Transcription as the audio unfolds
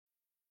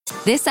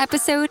This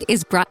episode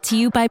is brought to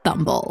you by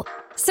Bumble.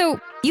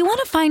 So, you want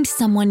to find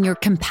someone you're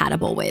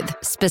compatible with,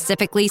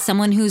 specifically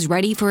someone who's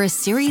ready for a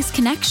serious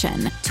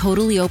connection,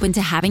 totally open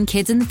to having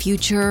kids in the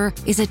future,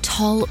 is a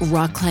tall,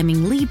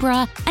 rock-climbing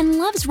Libra, and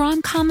loves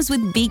rom-coms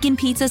with vegan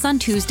pizzas on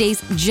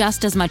Tuesdays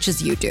just as much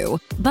as you do.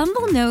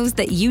 Bumble knows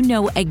that you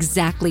know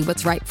exactly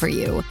what's right for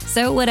you.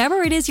 So whatever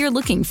it is you're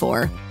looking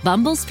for,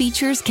 Bumble's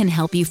features can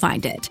help you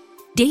find it.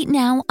 Date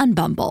now on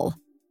Bumble.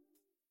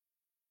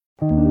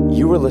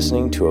 You were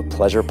listening to a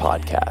Pleasure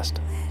podcast.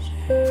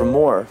 For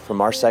more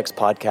from our Sex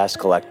Podcast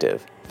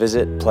Collective,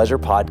 visit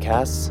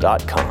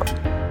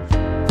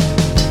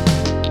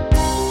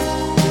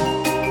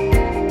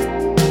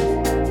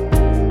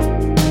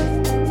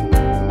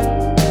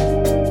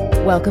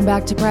pleasurepodcasts.com. Welcome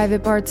back to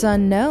Private Parts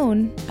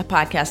Unknown, a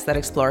podcast that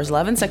explores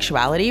love and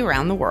sexuality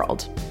around the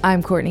world.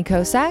 I'm Courtney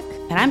Kosak.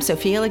 And I'm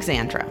Sophia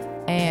Alexandra.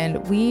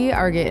 And we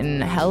are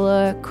getting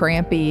hella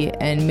crampy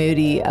and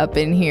moody up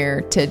in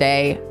here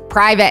today.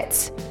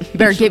 Privates, you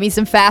better get me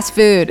some fast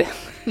food.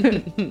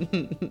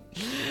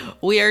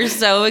 We are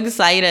so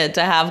excited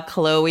to have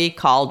Chloe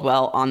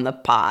Caldwell on the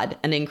pod,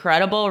 an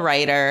incredible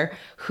writer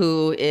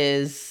who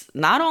is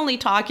not only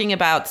talking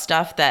about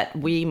stuff that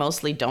we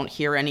mostly don't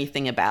hear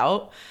anything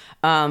about,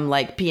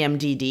 like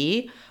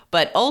PMDD,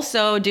 but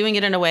also doing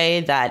it in a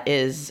way that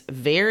is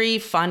very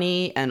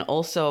funny and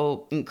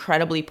also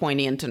incredibly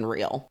poignant and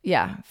real.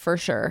 Yeah, for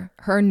sure.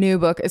 Her new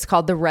book is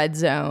called The Red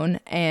Zone,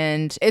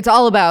 and it's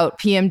all about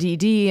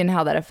PMDD and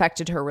how that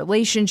affected her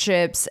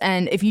relationships.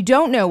 And if you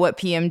don't know what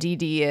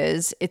PMDD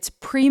is, it's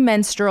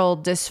premenstrual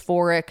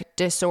dysphoric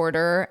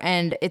disorder,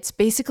 and it's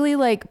basically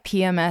like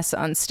PMS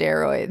on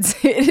steroids.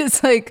 It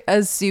is like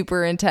a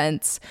super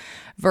intense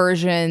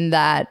version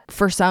that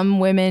for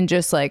some women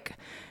just like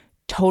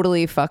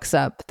totally fucks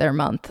up their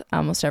month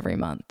almost every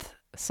month.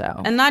 So,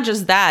 and not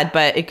just that,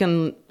 but it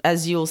can,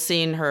 as you'll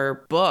see in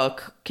her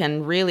book,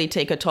 can really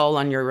take a toll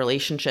on your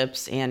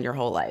relationships and your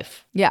whole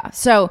life. Yeah.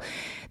 So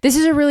this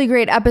is a really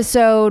great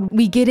episode.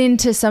 We get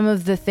into some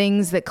of the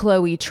things that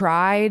Chloe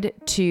tried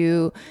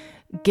to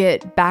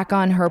get back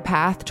on her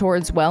path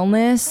towards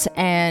wellness,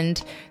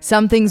 and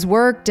some things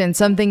worked and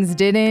some things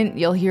didn't.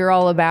 You'll hear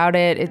all about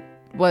it. It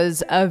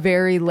was a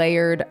very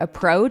layered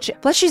approach.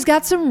 Plus, she's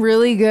got some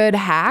really good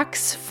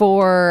hacks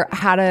for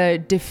how to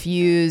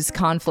diffuse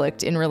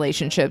conflict in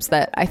relationships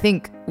that I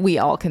think we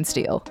all can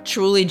steal.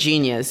 Truly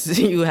genius.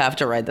 You have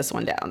to write this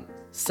one down.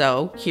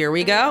 So here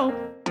we go.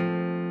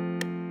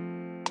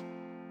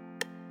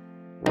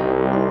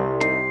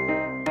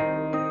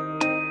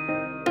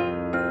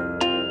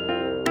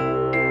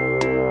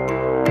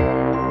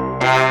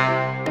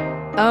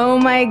 Oh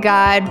my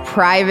God,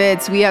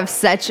 privates, we have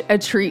such a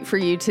treat for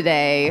you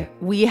today.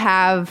 We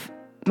have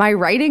my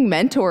writing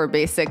mentor,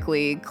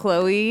 basically,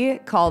 Chloe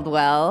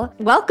Caldwell.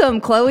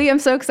 Welcome, Chloe. I'm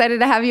so excited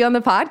to have you on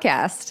the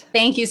podcast.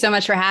 Thank you so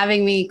much for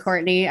having me,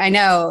 Courtney. I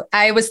know.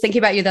 I was thinking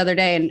about you the other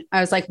day and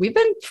I was like, we've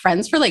been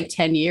friends for like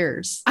 10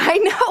 years. I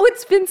know,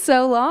 it's been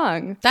so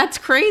long. That's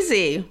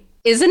crazy.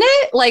 Isn't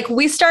it? Like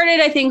we started,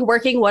 I think,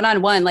 working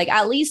one-on-one, like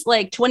at least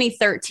like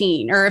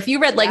 2013. Or if you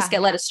read Legs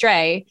Get Led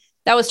Astray,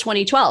 that was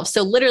 2012.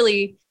 So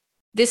literally,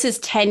 this is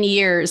 10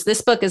 years.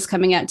 This book is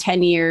coming out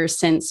 10 years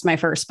since my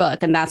first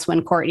book. And that's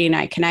when Courtney and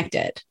I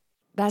connected.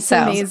 That's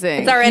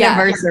amazing. It's our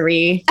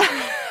anniversary.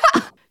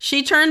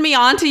 She turned me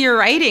on to your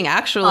writing,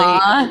 actually,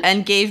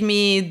 and gave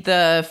me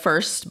the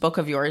first book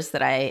of yours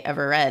that I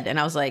ever read. And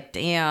I was like,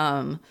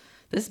 damn,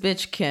 this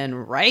bitch can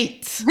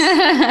write.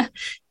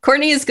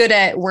 Courtney is good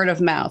at word of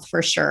mouth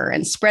for sure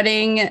and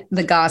spreading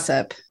the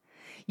gossip.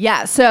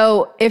 Yeah.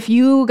 So if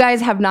you guys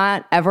have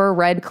not ever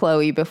read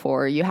Chloe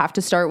before, you have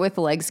to start with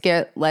Legs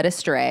Get Led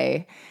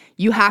Astray.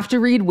 You have to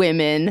read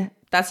Women.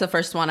 That's the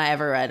first one I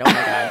ever read. Oh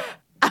my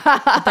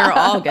God. They're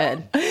all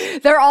good.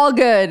 They're all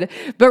good.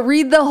 But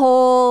read the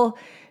whole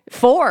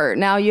 4.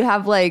 Now you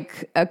have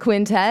like a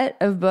quintet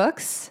of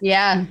books.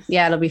 Yeah.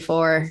 Yeah. It'll be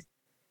 4.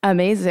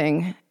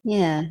 Amazing.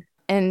 Yeah.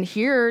 And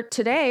here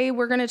today,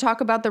 we're going to talk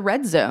about The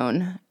Red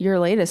Zone, your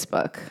latest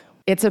book.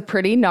 It's a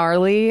pretty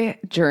gnarly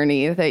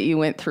journey that you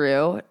went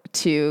through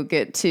to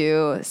get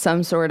to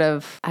some sort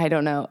of, I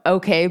don't know,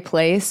 okay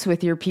place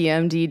with your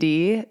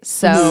PMDD.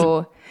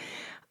 So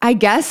I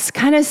guess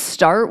kind of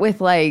start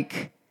with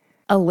like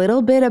a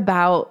little bit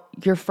about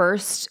your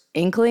first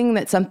inkling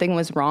that something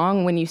was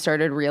wrong when you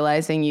started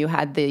realizing you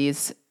had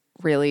these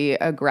really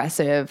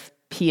aggressive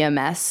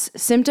PMS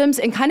symptoms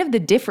and kind of the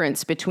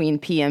difference between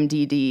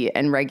PMDD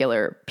and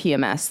regular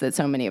PMS that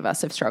so many of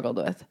us have struggled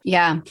with.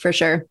 Yeah, for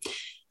sure.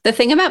 The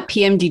thing about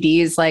PMDD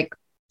is like,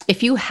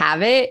 if you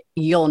have it,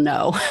 you'll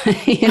know,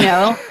 you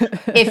know,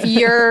 if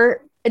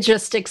you're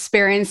just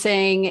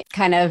experiencing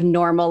kind of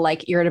normal,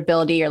 like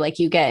irritability or like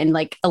you get in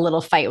like a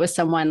little fight with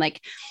someone, like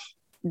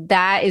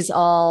that is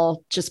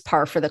all just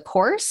par for the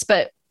course.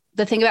 But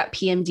the thing about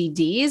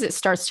PMDD is it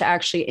starts to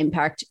actually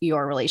impact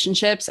your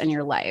relationships and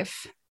your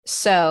life.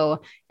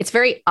 So it's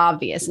very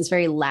obvious. It's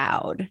very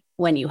loud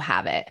when you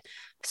have it.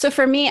 So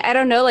for me, I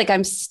don't know, like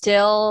I'm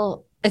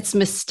still it's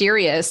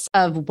mysterious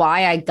of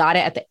why I got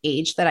it at the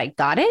age that I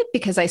got it,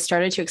 because I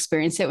started to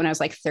experience it when I was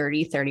like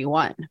 30,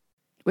 31.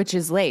 Which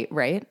is late,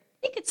 right?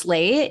 I think it's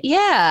late.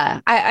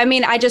 Yeah. I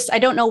mean, I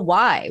don't know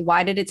why.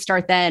 Why did it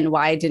start then?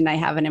 Why didn't I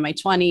have it in my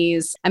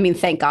 20s? I mean,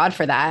 thank God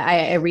for that.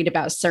 I read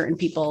about certain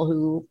people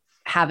who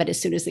have it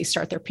as soon as they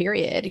start their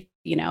period,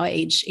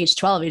 age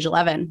 12, age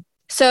 11.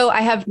 So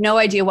I have no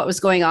idea what was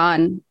going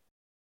on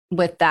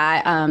with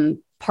that.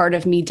 Part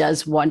of me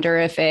does wonder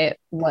if it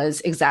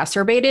was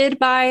exacerbated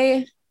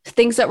by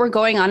things that were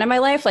going on in my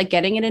life, like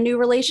getting in a new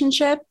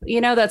relationship.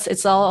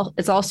 It's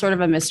all sort of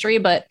a mystery,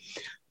 but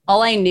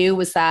all I knew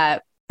was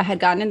that I had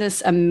gotten in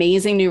this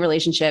amazing new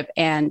relationship,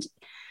 and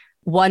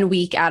 1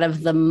 week out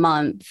of the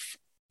month,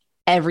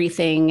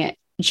 everything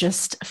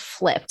just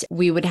flipped.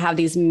 We would have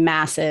these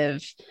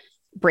massive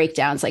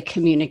breakdowns, like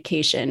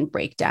communication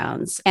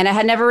breakdowns. And I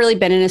had never really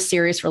been in a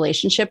serious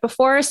relationship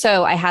before.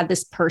 So I had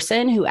this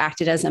person who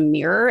acted as a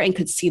mirror and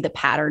could see the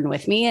pattern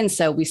with me. And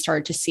so we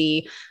started to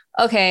see,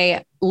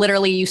 okay,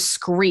 literally you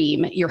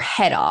scream your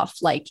head off,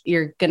 like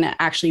you're going to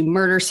actually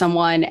murder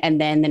someone.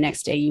 And then the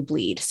next day you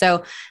bleed.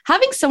 So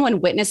having someone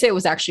witness it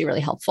was actually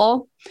really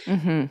helpful.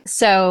 Mm-hmm.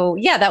 So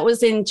yeah, that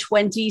was in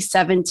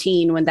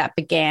 2017 when that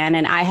began.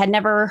 And I had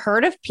never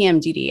heard of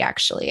PMDD,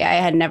 actually. I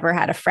had never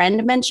had a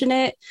friend mention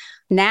it.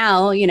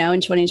 Now, in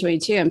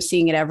 2022, I'm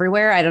seeing it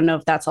everywhere. I don't know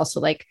if that's also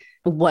like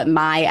what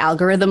my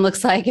algorithm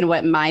looks like and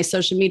what my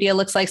social media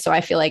looks like. So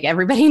I feel like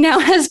everybody now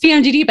has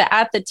PMDD. But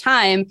at the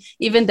time,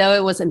 even though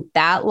it wasn't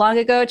that long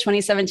ago,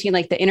 2017,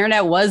 like the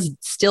internet was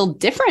still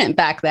different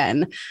back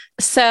then.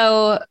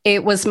 So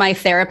it was my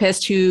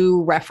therapist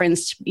who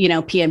referenced,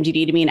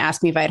 PMDD to me and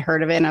asked me if I'd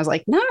heard of it. And I was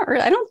like, no,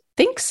 I don't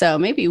think so.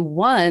 Maybe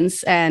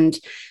once. And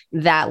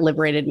that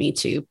liberated me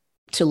to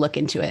look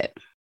into it.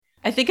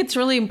 I think it's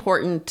really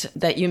important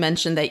that you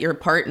mentioned that your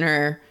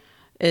partner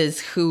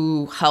is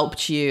who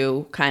helped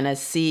you kind of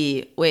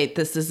see, wait,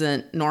 this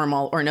isn't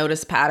normal, or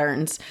notice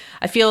patterns.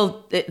 I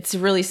feel it's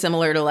really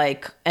similar to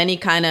like any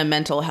kind of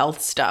mental health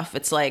stuff.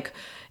 It's like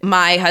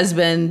my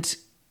husband,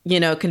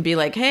 can be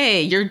like,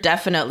 hey, you're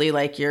definitely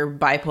like your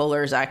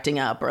bipolar is acting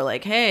up, or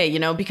like, hey,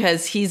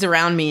 because he's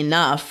around me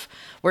enough.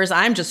 Whereas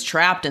I'm just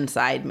trapped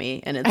inside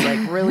me, and it's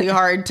like really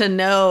hard to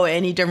know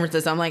any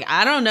differences. I'm like,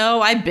 I don't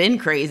know. I've been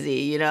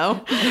crazy,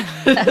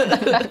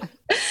 That's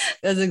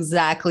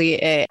exactly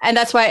it. And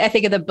that's why I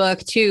think of the book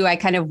too. I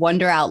kind of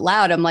wonder out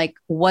loud. I'm like,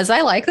 was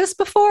I like this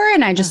before?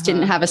 And I just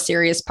didn't have a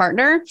serious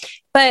partner.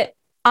 But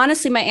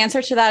honestly, my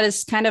answer to that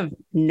is kind of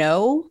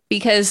no,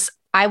 because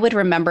I would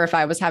remember if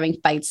I was having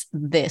fights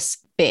this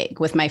big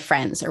with my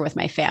friends or with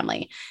my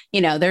family.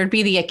 There'd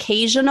be the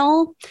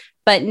occasional,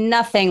 but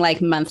nothing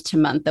like month to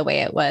month the way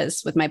it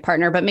was with my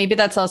partner. But maybe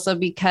that's also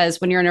because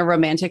when you're in a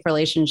romantic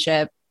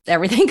relationship,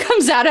 everything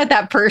comes out at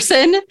that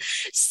person.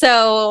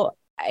 So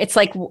it's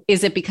like,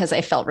 is it because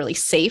I felt really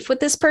safe with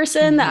this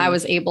person that I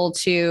was able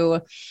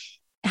to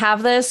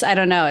have this? I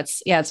don't know.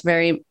 It's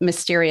very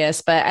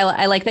mysterious, but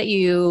I like that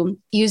you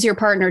use your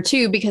partner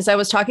too, because I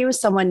was talking with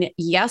someone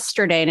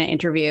yesterday in an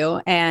interview,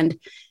 and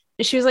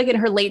she was like in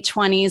her late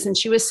 20s, and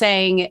she was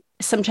saying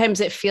sometimes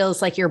it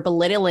feels like you're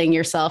belittling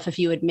yourself if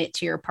you admit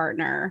to your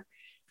partner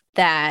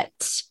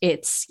that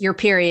it's your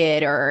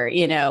period or,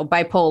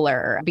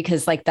 bipolar,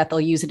 because like that they'll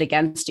use it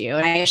against you.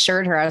 And I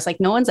assured her, I was like,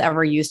 no one's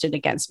ever used it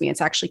against me. It's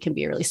actually can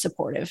be a really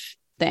supportive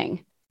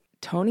thing.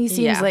 Tony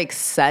seems like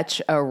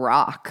such a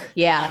rock.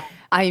 Yeah.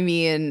 I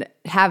mean,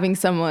 having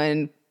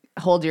someone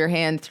hold your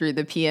hand through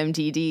the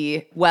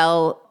PMDD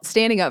while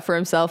standing up for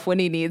himself when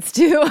he needs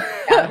to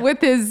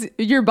with his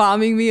 "you're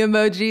bombing me"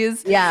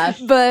 emojis. Yeah.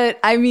 But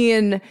I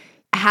mean,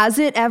 has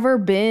it ever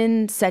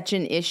been such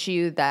an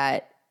issue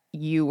that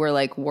you were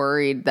like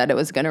worried that it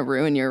was going to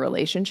ruin your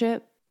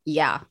relationship?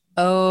 Yeah.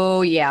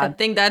 Oh, yeah. I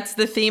think that's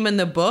the theme in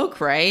the book,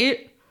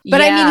 right?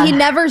 But I mean, he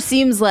never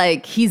seems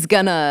like he's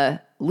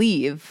gonna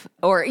leave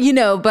or,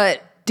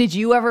 but did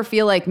you ever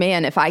feel like,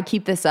 man, if I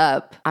keep this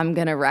up, I'm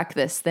going to wreck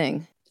this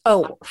thing?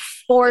 Oh,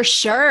 for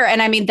sure.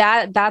 And I mean,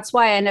 that's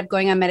why I ended up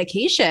going on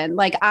medication.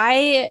 Like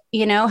I,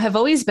 have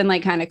always been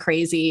like kind of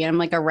crazy. I'm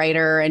like a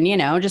writer and,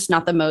 just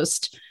not the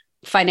most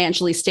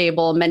financially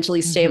stable,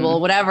 mentally stable,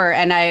 whatever.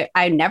 And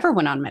I never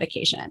went on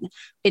medication.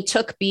 It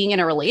took being in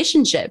a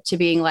relationship to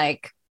being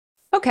like,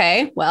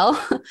 okay,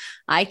 well,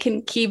 I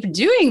can keep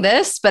doing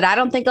this, but I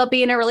don't think I'll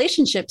be in a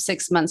relationship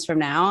 6 months from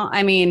now.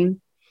 I mean,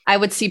 I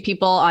would see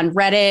people on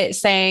Reddit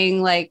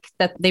saying like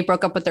that they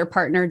broke up with their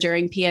partner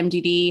during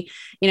PMDD.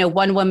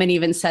 One woman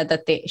even said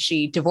that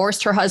she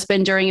divorced her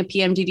husband during a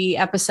PMDD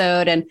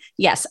episode. And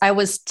yes, I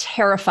was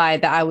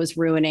terrified that I was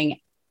ruining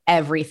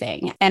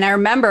everything. And I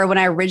remember when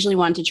I originally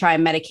wanted to try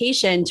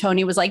medication,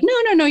 Tony was like,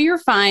 no, you're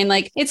fine.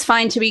 Like, it's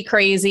fine to be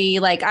crazy.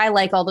 Like, I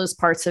like all those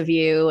parts of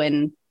you.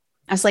 And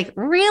I was like,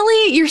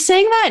 really? You're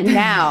saying that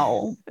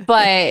now?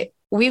 But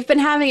we've been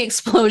having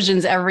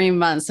explosions every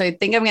month. So I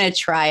think I'm going to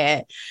try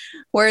it.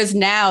 Whereas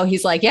now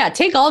he's like, yeah,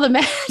 take all the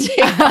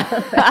medication.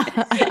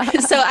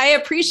 So I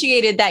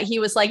appreciated that he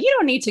was like, you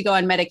don't need to go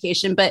on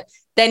medication. But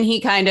then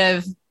he kind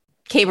of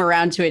came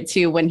around to it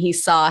too when he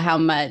saw how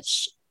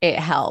much it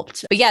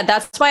helped. But yeah,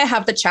 that's why I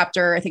have the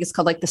chapter, I think it's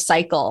called like The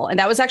Cycle. And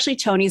that was actually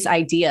Tony's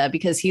idea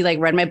because he like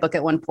read my book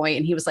at one point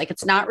and he was like,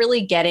 it's not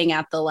really getting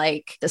at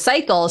the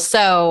cycle.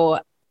 So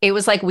it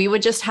was like, we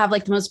would just have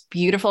like the most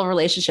beautiful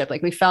relationship.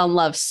 Like we fell in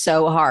love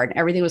so hard.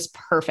 Everything was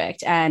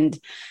perfect and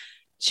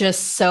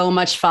just so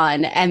much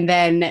fun. And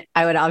then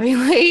I would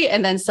ovulate.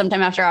 And then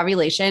sometime after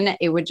ovulation,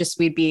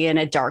 we'd be in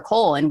a dark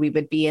hole and we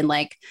would be in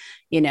like,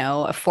 a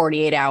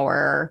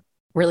 48-hour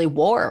really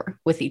war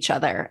with each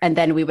other. And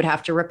then we would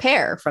have to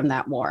repair from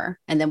that war.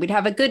 And then we'd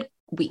have a good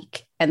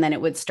week and then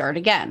it would start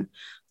again.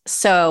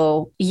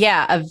 So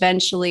yeah,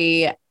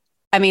 eventually,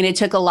 I mean, it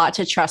took a lot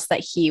to trust that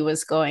he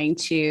was going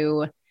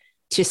to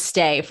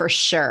stay for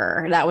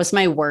sure. That was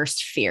my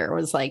worst fear,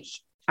 was like,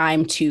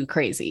 I'm too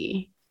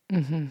crazy.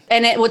 Mm-hmm.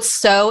 And what's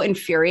so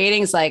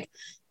infuriating is like,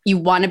 you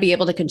want to be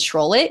able to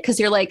control it because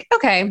you're like,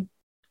 okay,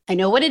 I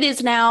know what it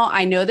is now.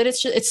 I know that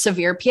it's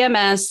severe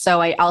PMS.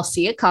 So I'll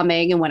see it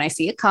coming. And when I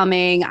see it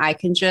coming, I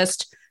can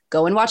just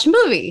go and watch a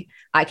movie.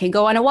 I can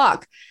go on a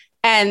walk.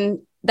 And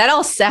that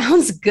all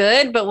sounds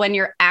good. But when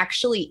you're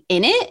actually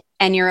in it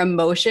and your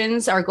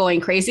emotions are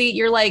going crazy,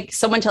 you're like,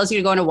 someone tells you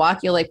to go on a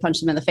walk, you'll like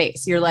punch them in the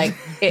face. You're like,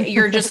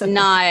 you're just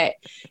not,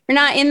 you're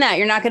not in that.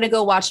 You're not going to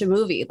go watch a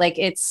movie. Like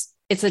it's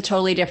a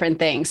totally different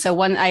thing. So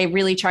I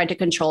really tried to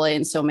control it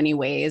in so many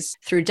ways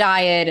through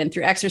diet and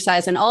through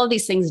exercise, and all of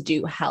these things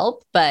do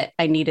help, but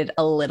I needed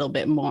a little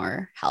bit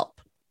more help.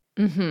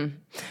 Mm-hmm.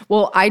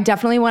 Well, I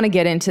definitely want to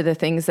get into the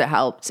things that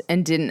helped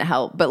and didn't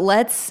help,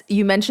 but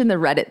you mentioned the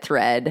Reddit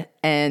thread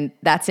and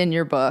that's in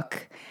your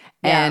book.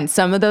 Yeah. And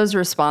some of those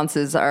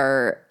responses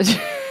are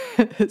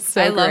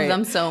so I love great.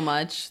 them so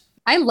much.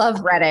 I love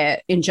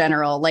Reddit in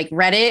general. Like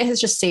Reddit has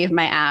just saved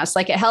my ass.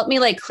 Like it helped me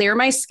like clear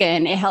my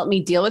skin. It helped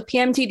me deal with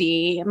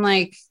PMDD. I'm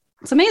like,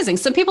 it's amazing.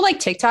 Some people like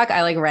TikTok.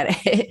 I like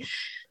Reddit.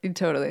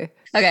 Totally.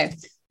 Okay.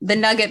 The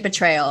nugget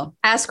betrayal.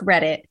 Ask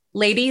Reddit.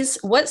 Ladies,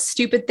 what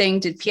stupid thing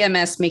did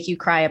PMS make you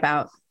cry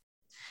about?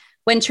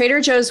 When Trader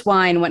Joe's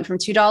wine went from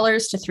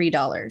 $2 to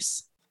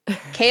 $3.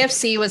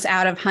 KFC was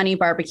out of honey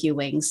barbecue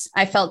wings.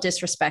 I felt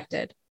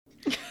disrespected.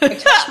 I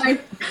touched my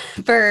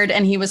bird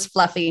and he was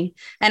fluffy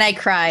and I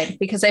cried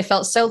because I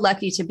felt so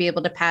lucky to be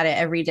able to pat it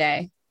every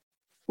day.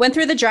 Went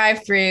through the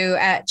drive-thru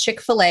at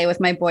Chick-fil-A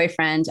with my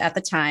boyfriend at the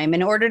time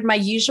and ordered my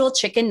usual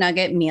chicken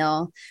nugget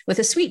meal with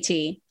a sweet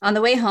tea. On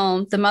the way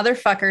home, the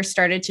motherfucker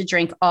started to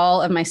drink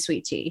all of my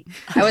sweet tea.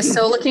 I was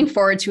so looking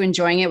forward to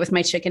enjoying it with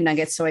my chicken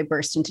nuggets, so I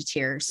burst into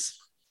tears.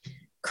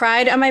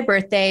 Cried on my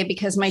birthday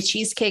because my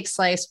cheesecake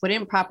slice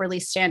wouldn't properly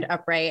stand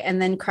upright, and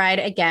then cried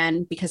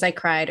again because I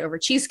cried over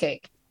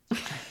cheesecake.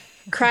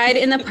 Cried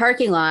in the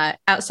parking lot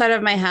outside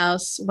of my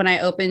house when I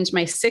opened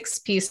my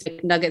 6-piece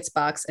nuggets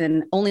box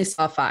and only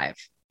saw 5.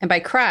 And by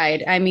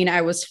cried, I mean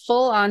I was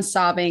full on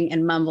sobbing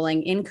and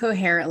mumbling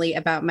incoherently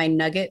about my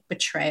nugget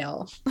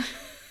betrayal.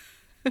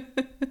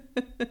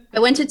 I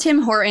went to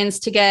Tim Hortons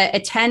to get a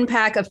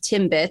 10-pack of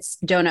Timbits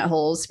donut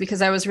holes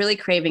because I was really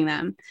craving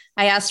them.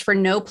 I asked for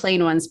no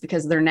plain ones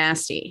because they're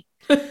nasty.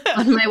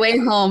 On my way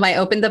home, I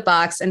opened the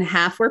box and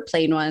half were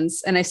plain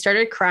ones, and I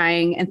started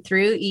crying and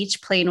threw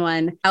each plain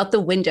one out the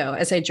window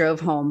as I drove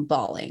home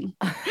bawling.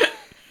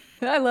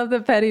 I love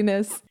the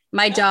pettiness.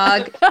 My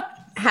dog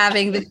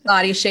having the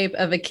body shape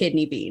of a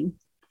kidney bean.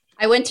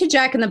 I went to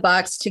Jack in the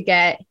Box to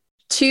get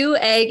 2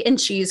 egg and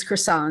cheese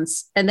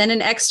croissants and then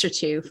an extra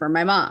 2 for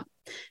my mom.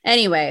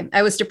 Anyway,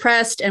 I was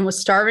depressed and was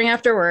starving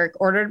after work,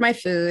 ordered my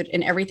food,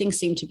 and everything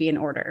seemed to be in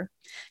order.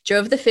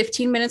 Drove the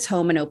 15 minutes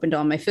home and opened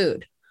all my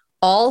food.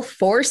 All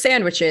 4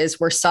 sandwiches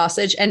were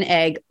sausage and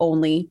egg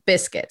only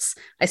biscuits.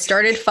 I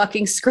started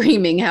fucking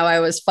screaming how I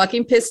was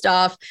fucking pissed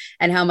off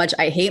and how much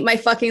I hate my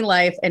fucking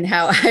life and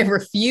how I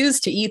refuse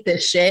to eat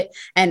this shit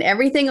and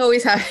everything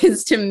always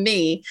happens to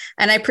me.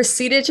 And I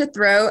proceeded to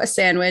throw a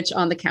sandwich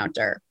on the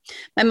counter.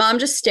 My mom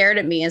just stared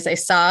at me as I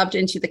sobbed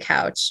into the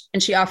couch,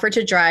 and she offered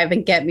to drive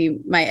and get me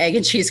my egg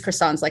and cheese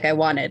croissants like I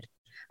wanted.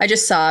 I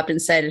just sobbed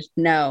and said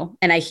no,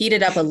 and I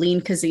heated up a lean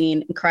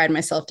cuisine and cried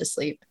myself to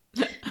sleep.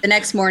 The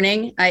next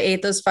morning, I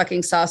ate those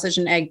fucking sausage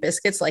and egg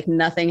biscuits like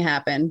nothing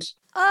happened.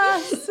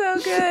 Oh, so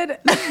good.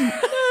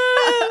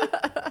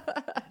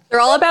 They're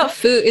all about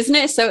food. Isn't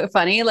it so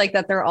funny? Like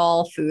that they're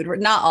all food,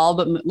 not all,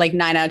 but like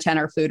 9 out of 10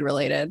 are food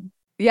related.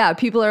 Yeah,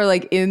 people are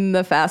like in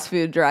the fast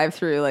food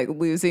drive-thru, like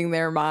losing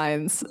their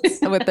minds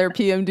with their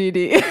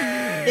PMDD.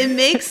 It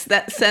makes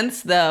that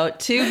sense though,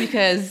 too,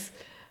 because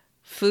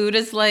food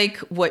is like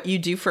what you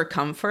do for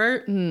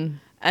comfort. Mm.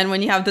 And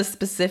when you have this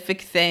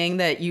specific thing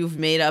that you've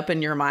made up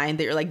in your mind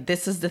that you're like,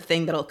 this is the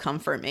thing that'll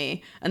comfort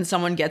me, and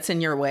someone gets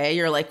in your way,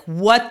 you're like,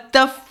 what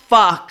the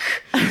fuck?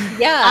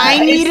 Yeah.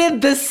 I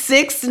needed the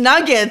 6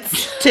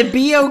 nuggets to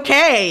be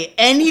okay.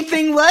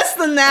 Anything less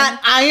than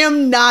that, I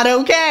am not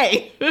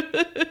okay.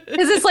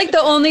 Because it's like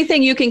the only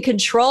thing you can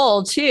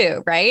control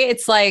too, right?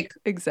 It's like,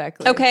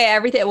 exactly. Okay,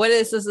 everything, what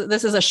is this?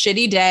 This is a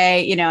shitty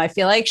day. You know, I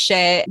feel like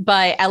shit,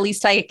 but at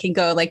least I can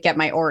go like get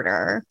my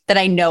order that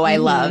I know I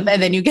love.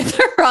 And then you get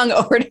the wrong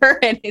order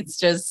and it's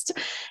just,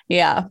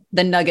 yeah,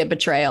 the nugget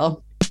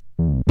betrayal.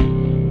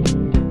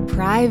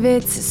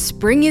 Privates,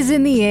 spring is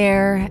in the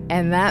air,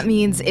 and that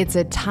means it's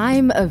a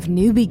time of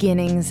new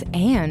beginnings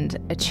and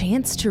a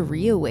chance to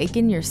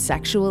reawaken your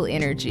sexual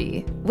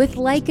energy with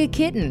Like a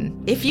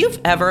Kitten. If you've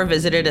ever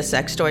visited a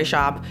sex toy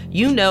shop,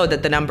 you know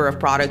that the number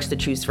of products to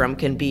choose from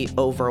can be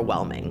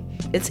overwhelming.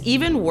 It's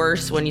even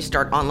worse when you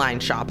start online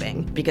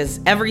shopping because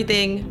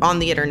everything on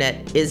the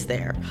internet is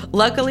there.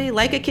 Luckily,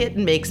 Like a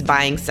Kitten makes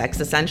buying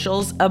sex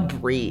essentials a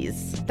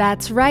breeze.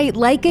 That's right,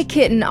 Like a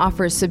Kitten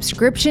offers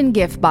subscription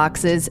gift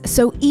boxes,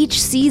 so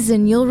each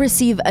season you'll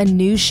receive a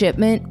new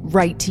shipment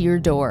right to your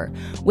door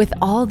with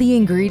all the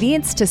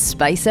ingredients to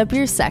spice up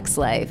your sex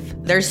life.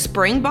 Their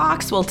spring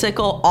box will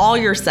tickle all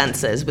your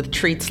senses with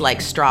treats like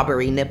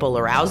strawberry nipple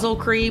arousal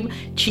cream,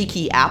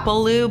 cheeky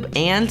apple lube,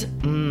 and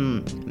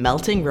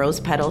melting rose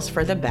petals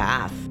for the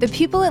bath. The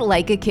people at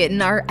Like a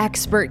Kitten are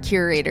expert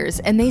curators,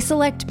 and they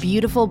select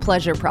beautiful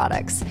pleasure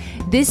products.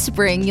 This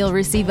spring, you'll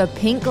receive a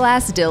pink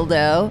glass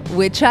dildo,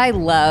 which I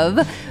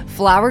love,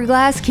 flower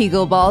glass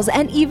Kegel balls,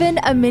 and even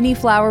a mini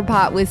flower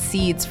pot with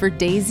seeds for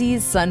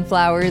daisies,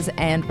 sunflowers,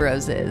 and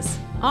roses.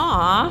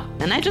 Aw,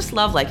 and I just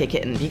love Like a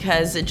Kitten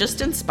because it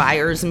just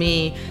inspires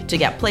me to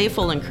get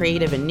playful and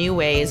creative in new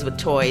ways with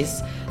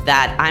toys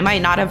that I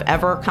might not have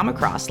ever come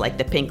across, like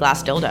the pink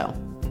glass dildo.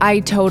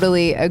 I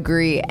totally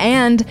agree.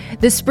 And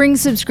the spring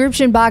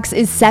subscription box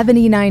is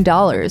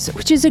 $79,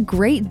 which is a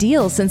great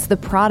deal since the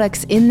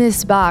products in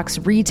this box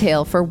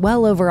retail for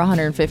well over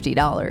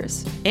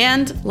 $150.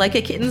 And Like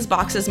a Kitten's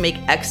boxes make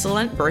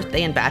excellent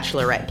birthday and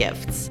bachelorette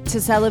gifts.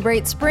 To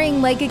celebrate spring,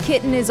 Like a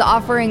Kitten is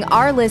offering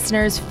our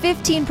listeners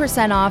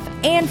 15% off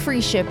and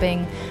free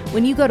shipping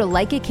when you go to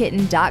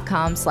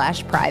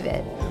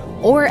likeakitten.com/private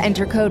or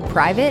enter code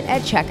PRIVATE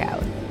at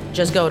checkout.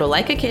 Just go to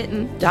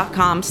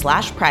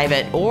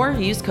likeakitten.com/private or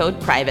use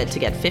code PRIVATE to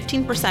get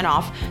 15%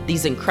 off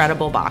these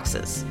incredible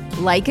boxes.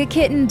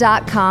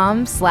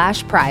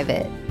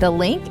 Likeakitten.com/private. The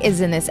link is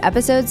in this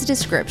episode's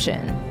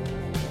description.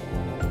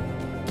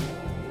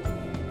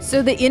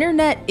 So the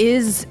internet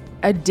is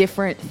a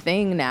different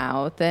thing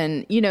now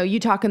than, you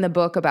talk in the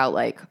book about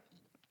like,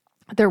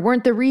 there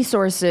weren't the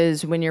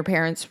resources when your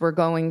parents were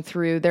going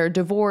through their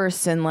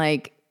divorce, and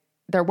like,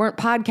 there weren't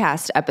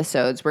podcast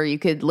episodes where you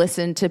could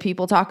listen to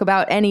people talk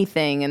about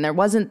anything. And there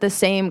wasn't the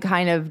same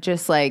kind of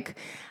just like,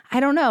 I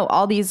don't know,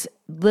 all these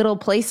little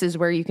places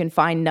where you can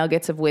find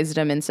nuggets of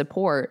wisdom and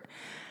support.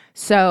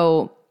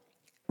 So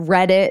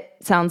Reddit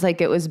sounds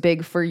like it was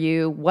big for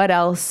you. What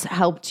else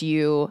helped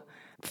you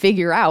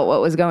figure out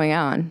what was going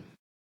on?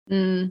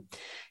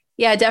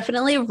 Yeah,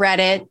 definitely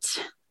Reddit,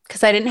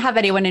 because I didn't have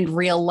anyone in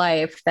real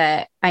life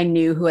that I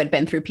knew who had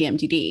been through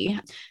PMDD.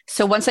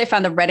 So once I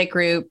found the Reddit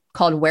group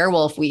called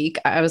Werewolf Week,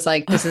 I was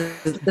like, this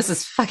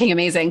is fucking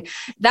amazing.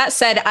 That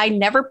said, I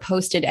never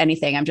posted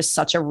anything. I'm just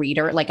such a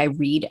reader. Like I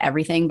read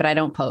everything, but I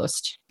don't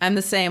post. I'm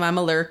the same. I'm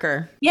a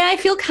lurker. Yeah, I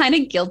feel kind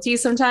of guilty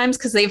sometimes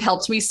because they've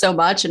helped me so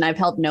much and I've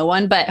helped no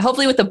one. But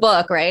hopefully with the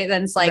book, right?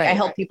 Then it's like I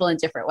help people in a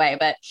different way.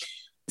 But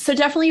so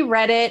definitely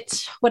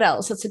Reddit. What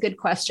else? That's a good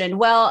question.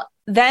 Well,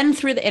 then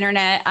through the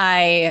internet,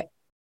 I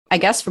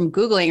guess from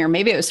Googling, or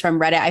maybe it was from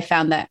Reddit, I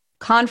found that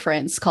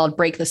conference called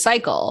Break the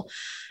Cycle.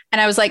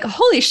 And I was like,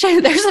 holy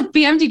shit, there's a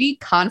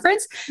PMDD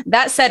conference.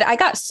 That said, I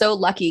got so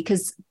lucky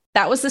because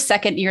that was the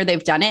second year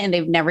they've done it and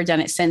they've never done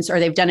it since, or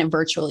they've done it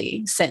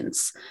virtually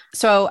since.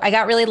 So I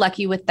got really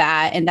lucky with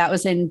that. And that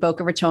was in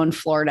Boca Raton,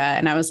 Florida.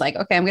 And I was like,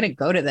 okay, I'm going to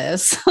go to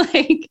this.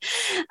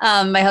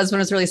 My husband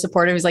was really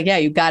supportive. He was like, yeah,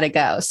 you got to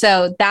go.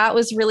 So that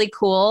was really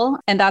cool.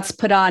 And that's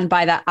put on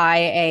by the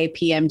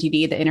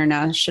IAPMDD, the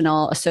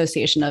International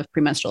Association of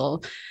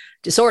Premenstrual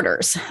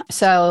Disorders.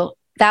 So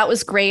that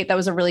was great. That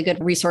was a really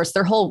good resource.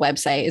 Their whole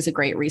website is a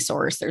great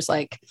resource. There's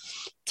like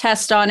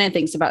tests on it,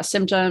 things about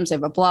symptoms. They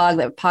have a blog,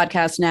 they have a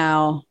podcast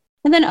now.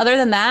 And then other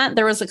than that,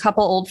 there was a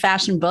couple old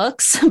fashioned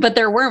books, but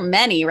there weren't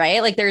many,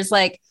 right? Like there's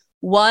like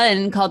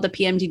one called The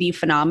PMDD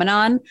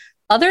Phenomenon.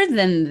 Other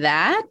than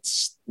that,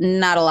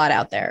 not a lot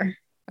out there.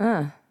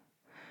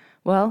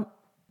 Well,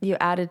 you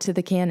added to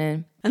the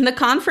canon. And the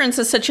conference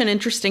is such an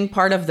interesting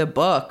part of the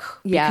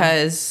book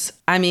because,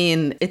 I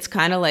mean, it's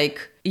kind of like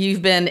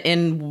you've been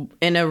in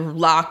a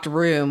locked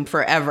room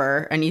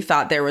forever and you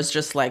thought there was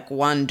just like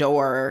one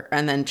door,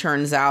 and then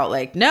turns out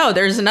like, no,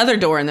 there's another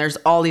door and there's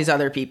all these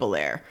other people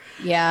there.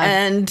 Yeah.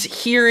 And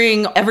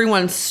hearing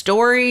everyone's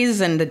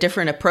stories and the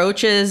different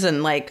approaches,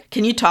 and like,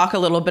 can you talk a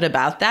little bit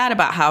about that,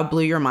 about how it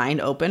blew your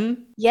mind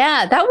open?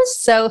 Yeah, that was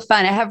so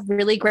fun. I have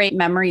really great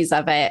memories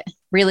of it.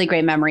 Really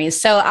great memories.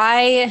 So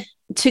I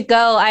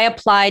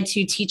applied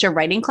to teach a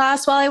writing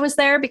class while I was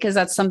there because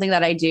that's something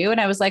that I do.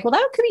 And I was like, well,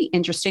 that could be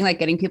interesting, like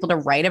getting people to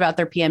write about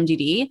their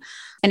PMDD.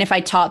 And if I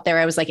taught there,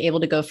 I was like able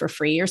to go for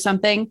free or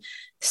something.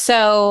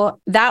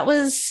 So that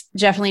was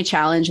definitely a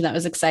challenge and that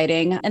was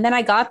exciting. And then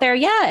I got there.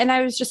 Yeah. And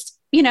I was just,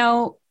 you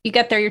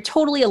get there, you're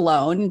totally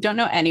alone. You don't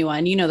know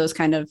anyone, those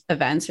kind of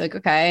events. You're like,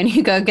 okay. And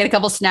you go get a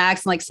couple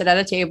snacks and like sit at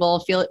a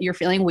table, you're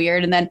feeling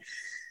weird. And then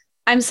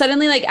I'm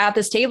suddenly like at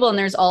this table and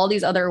there's all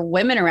these other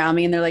women around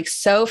me and they're like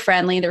so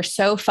friendly. They're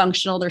so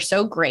functional. They're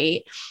so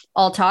great.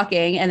 all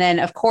talking. And then,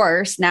 of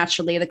course,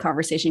 naturally, the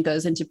conversation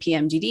goes into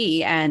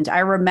PMDD. And I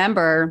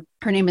remember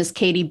her name is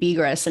Katie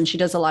Begris, and she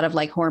does a lot of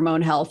like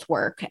hormone health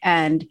work.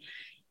 And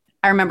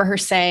I remember her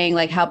saying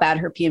like how bad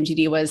her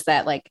PMDD was,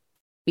 that like,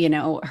 you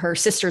know, her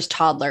sister's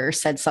toddler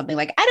said something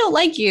like, I don't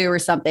like you or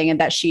something. And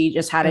that she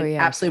just had an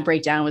absolute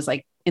breakdown, was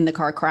like in the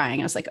car crying.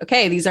 I was like,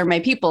 okay, these are my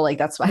people. Like,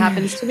 that's what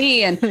happens to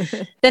me. And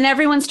then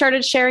everyone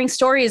started sharing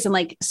stories. And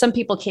like, some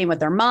people came with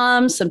their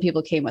moms, some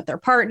people came with their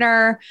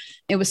partner.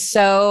 It was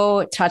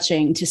so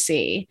touching to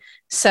see.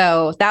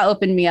 So that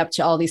opened me up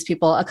to all these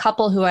people, a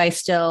couple who I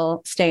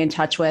still stay in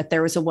touch with.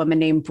 There was a woman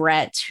named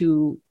Brett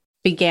who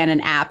began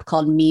an app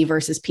called Me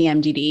versus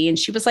PMDD. And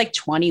she was like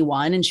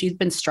 21 and she's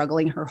been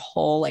struggling her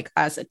whole, like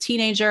as a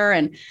teenager.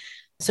 And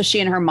so she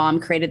and her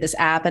mom created this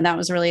app, and that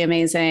was really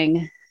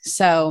amazing.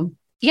 So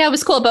yeah, it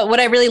was cool. But what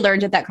I really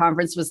learned at that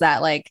conference was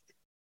that like,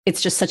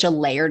 it's just such a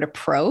layered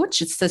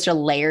approach. It's such a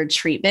layered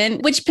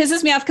treatment, which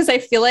pisses me off because I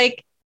feel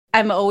like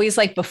I'm always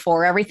like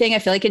before everything. I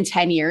feel like in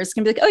 10 years, it's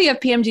gonna be like, oh, you have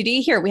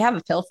PMDD? Here, we have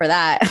a pill for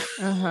that.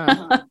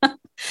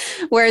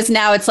 Whereas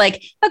now it's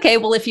like, okay,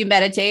 well, if you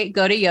meditate,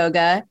 go to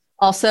yoga,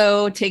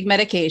 also take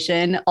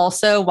medication,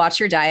 also watch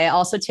your diet,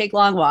 also take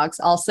long walks,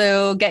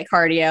 also get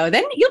cardio,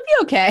 then you'll be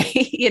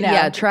okay. You know?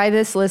 Yeah. Try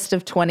this list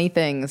of 20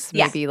 things.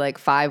 Maybe like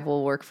 5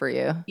 will work for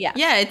you. Yeah.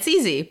 Yeah, it's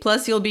easy.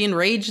 Plus, you'll be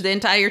enraged the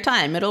entire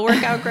time. It'll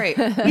work out great.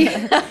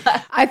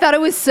 I thought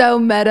it was so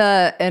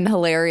meta and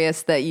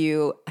hilarious that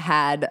you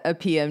had a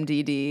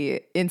PMDD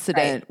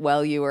incident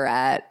while you were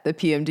at the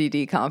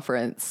PMDD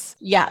conference.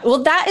 Yeah.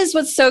 Well, that is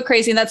what's so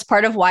crazy. And that's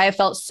part of why I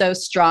felt so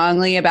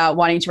strongly about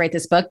wanting to write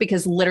this book,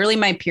 because literally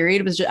my period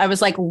was just, I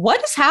was like,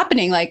 what is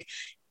happening? Like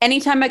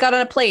anytime I got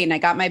on a plane, I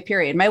got my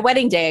period. My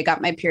wedding day, I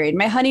got my period.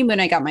 My honeymoon,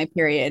 I got my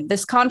period.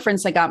 This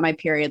conference, I got my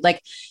period.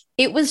 Like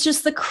it was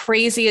just the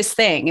craziest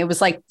thing. It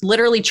was like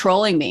literally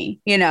trolling me,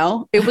 you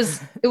know, it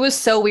was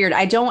so weird.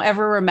 I don't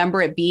ever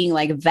remember it being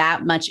like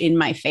that much in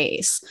my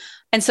face.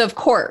 And so of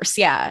course,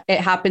 yeah, it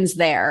happens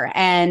there.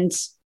 And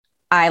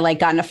I like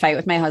got in a fight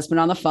with my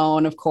husband on the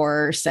phone, of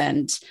course,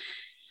 and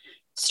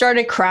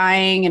started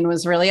crying and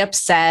was really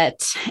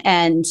upset.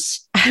 And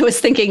I was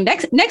thinking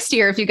next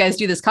year, if you guys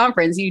do this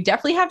conference, you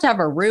definitely have to have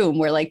a room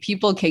where like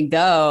people can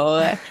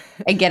go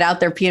and get out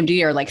their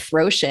PMD or like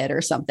throw shit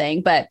or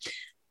something. But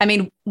I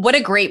mean, what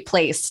a great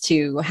place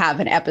to have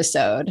an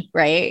episode,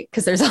 right?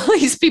 Because there's all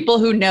these people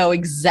who know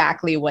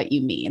exactly what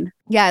you mean.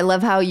 Yeah, I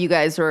love how you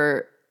guys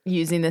were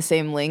using the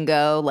same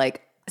lingo,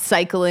 like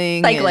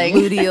cycling. And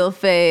luteal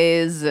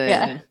phase.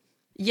 And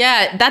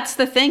Yeah, that's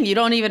the thing. You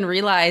don't even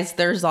realize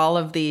there's all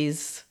of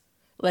these.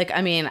 Like,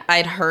 I mean,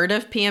 I'd heard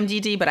of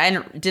PMDD, but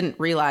I didn't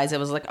realize it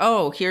was like,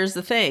 oh, here's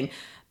the thing.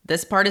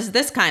 This part is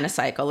this kind of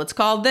cycle. It's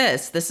called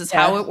this. This is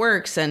how it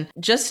works. And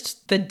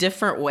just the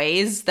different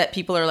ways that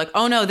people are like,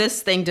 oh, no,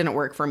 this thing didn't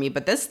work for me,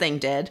 but this thing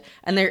did.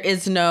 And there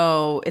is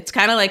no, it's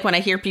kind of like when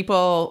I hear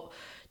people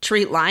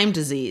treat Lyme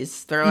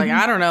disease. They're like,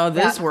 I don't know,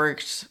 this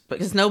worked,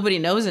 because nobody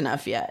knows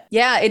enough yet.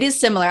 Yeah, it is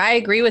similar. I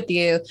agree with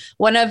you.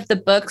 One of the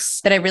books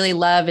that I really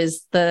love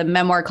is the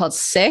memoir called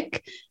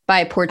Sick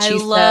by Porchista.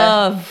 I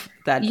love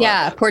that book.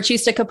 Yeah,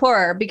 Porchista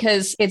Kapoor,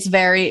 because it's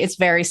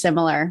very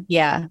similar.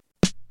 Yeah.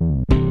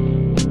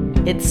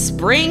 It's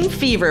spring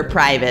fever,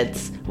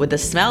 privates. With the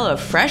smell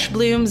of fresh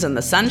blooms and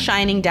the sun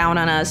shining down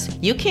on us,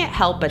 you can't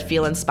help but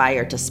feel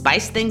inspired to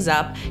spice things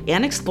up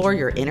and explore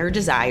your inner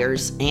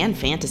desires and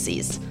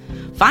fantasies.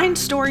 Find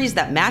stories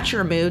that match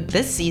your mood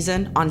this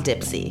season on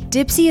Dipsea.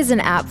 Dipsea is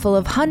an app full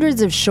of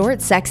hundreds of short,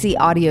 sexy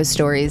audio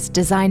stories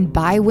designed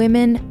by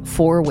women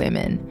for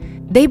women.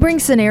 They bring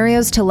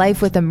scenarios to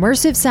life with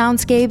immersive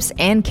soundscapes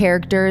and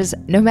characters,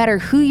 no matter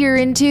who you're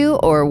into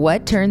or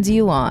what turns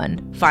you on.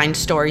 Find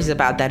stories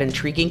about that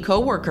intriguing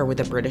coworker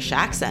with a British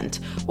accent,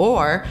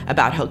 or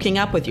about hooking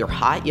up with your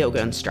hot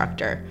yoga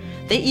instructor.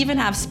 They even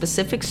have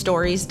specific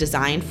stories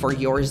designed for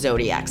your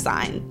zodiac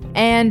sign.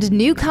 And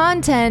new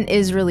content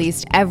is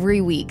released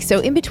every week, so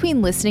in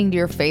between listening to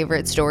your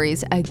favorite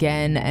stories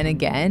again and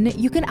again,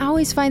 you can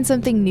always find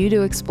something new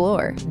to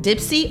explore.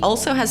 Dipsea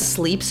also has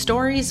sleep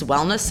stories,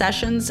 wellness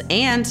sessions,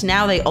 and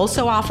now they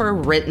also offer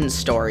written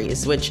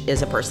stories, which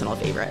is a personal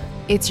favorite.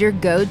 It's your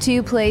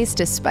go-to place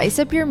to spice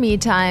up your me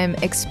time,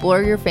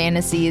 explore your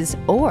fantasies,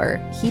 or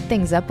heat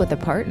things up with a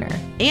partner.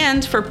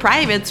 And for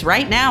privates,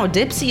 right now,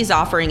 Dipsea is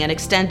offering an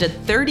extended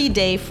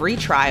 30-day free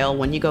trial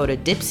when you go to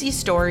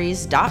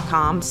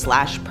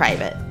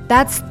dipseastories.com/private.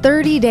 That's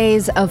 30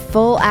 days of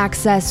full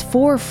access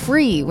for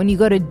free when you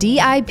go to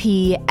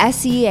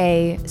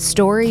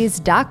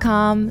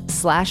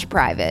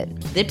dipseastories.com/private.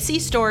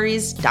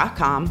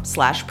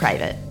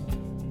 dipseastories.com/private.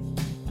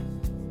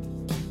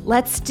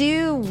 Let's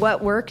do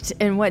what worked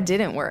and what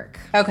didn't work.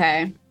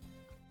 Okay,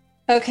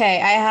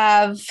 I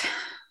have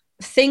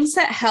things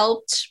that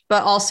helped,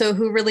 but also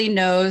who really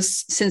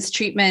knows, since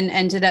treatment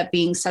ended up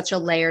being such a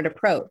layered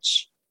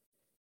approach.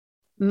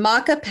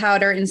 Maca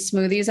powder in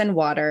smoothies and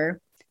water,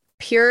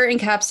 pure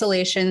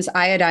encapsulations,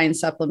 iodine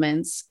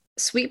supplements,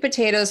 sweet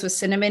potatoes with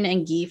cinnamon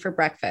and ghee for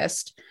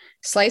breakfast,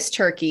 sliced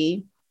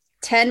turkey,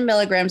 10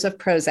 milligrams of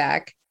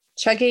Prozac,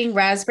 chugging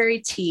raspberry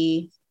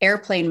tea,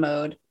 airplane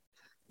mode,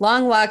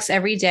 long walks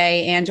every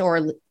day and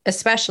or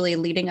especially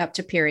leading up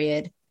to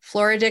period,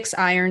 Floridix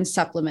iron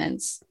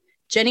supplements,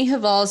 Jenny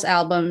Haval's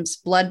albums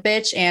Blood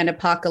Bitch and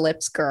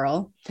Apocalypse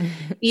Girl,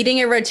 eating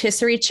a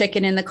rotisserie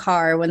chicken in the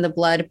car when the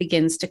blood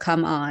begins to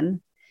come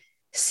on,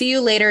 See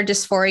You Later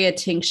dysphoria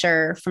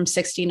tincture from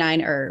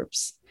 69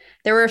 Herbs.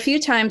 There were a few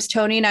times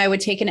Tony and I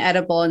would take an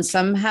edible and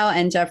somehow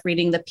end up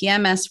reading the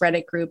PMS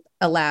Reddit group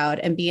aloud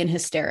and be in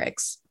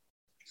hysterics.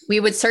 We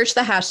would search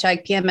the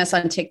hashtag PMS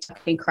on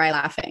TikTok and cry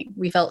laughing.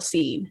 We felt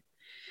seen.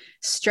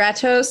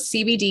 Stratos,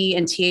 CBD,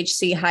 and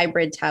THC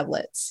hybrid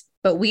tablets.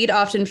 But weed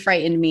often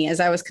frightened me as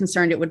I was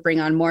concerned it would bring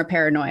on more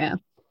paranoia.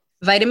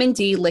 Vitamin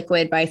D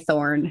liquid by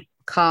Thorne,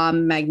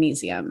 Calm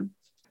Magnesium.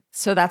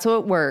 So that's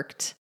what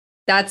worked.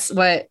 That's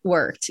what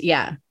worked.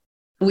 Yeah,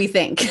 we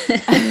think.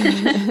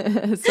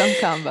 Some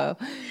combo.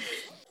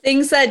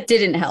 Things that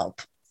didn't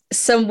help.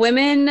 Some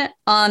women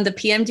on the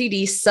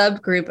PMDD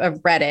subgroup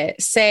of Reddit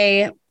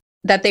say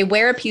that they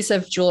wear a piece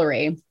of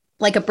jewelry,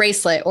 like a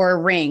bracelet or a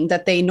ring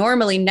that they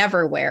normally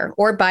never wear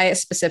or buy it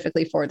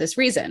specifically for this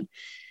reason.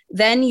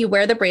 Then you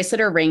wear the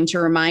bracelet or ring to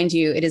remind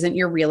you it isn't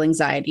your real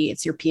anxiety,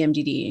 it's your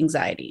PMDD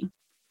anxiety.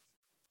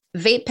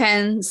 Vape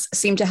pens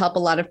seem to help a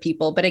lot of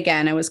people, but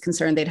again, I was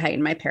concerned they'd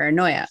heighten my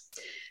paranoia.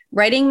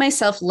 Writing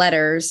myself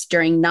letters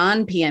during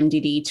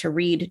non-PMDD to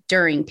read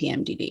during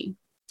PMDD.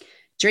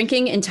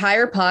 Drinking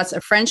entire pots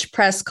of French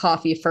press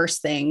coffee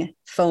first thing,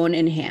 phone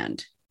in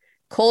hand.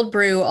 Cold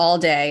brew all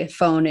day,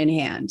 phone in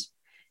hand.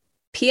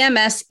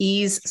 PMS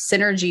Ease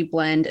Synergy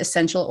Blend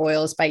Essential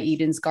Oils by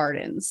Eden's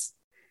Gardens.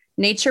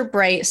 Nature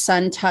Bright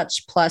Sun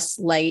Touch Plus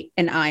Light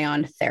and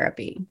Ion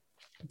Therapy.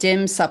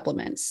 Dim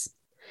supplements.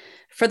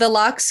 For the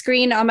lock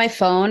screen on my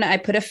phone, I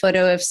put a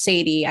photo of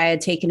Sadie I had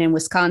taken in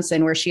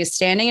Wisconsin, where she is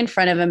standing in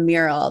front of a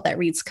mural that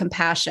reads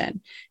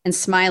compassion and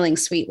smiling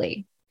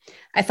sweetly.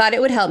 I thought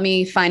it would help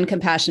me find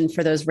compassion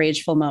for those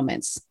rageful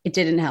moments. It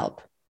didn't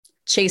help.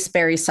 Chase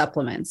Berry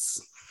supplements.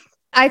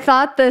 I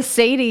thought the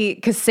Sadie,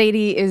 because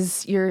Sadie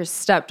is your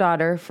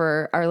stepdaughter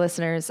for our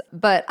listeners,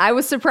 but I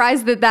was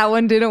surprised that that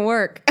one didn't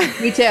work.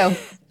 Me too.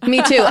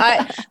 Me too.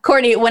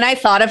 Courtney, when I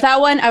thought of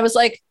that one, I was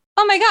like,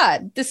 oh my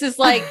God, this is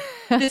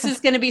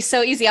going to be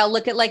so easy. I'll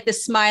look at like the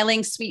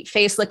smiling, sweet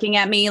face looking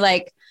at me,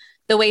 like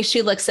the way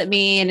she looks at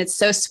me, and it's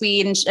so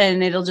sweet.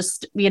 And it'll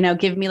just,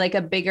 give me like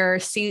a bigger,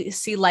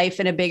 see life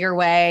in a bigger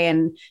way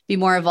and be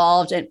more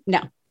evolved. And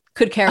no,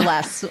 could care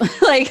less.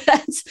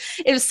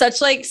 It was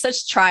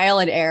such trial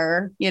and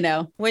error,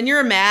 When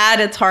you're mad,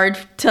 it's hard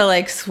to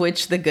like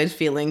switch the good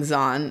feelings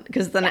on,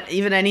 because then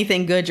even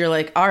anything good, you're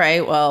like, all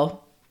right,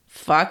 well,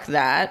 fuck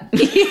that.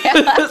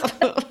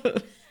 Yeah.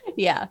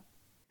 Yeah.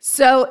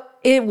 So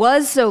it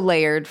was so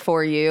layered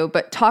for you,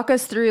 but talk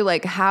us through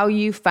like how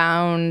you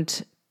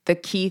found the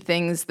key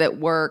things that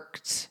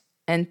worked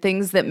and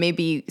things that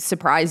maybe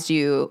surprised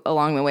you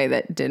along the way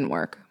that didn't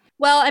work.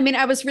 Well, I mean,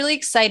 I was really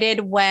excited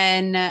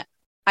when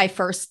I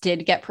first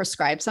did get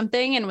prescribed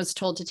something and was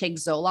told to take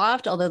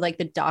Zoloft, although like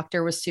the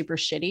doctor was super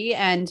shitty.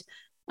 And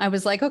I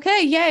was like,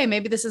 okay, yay,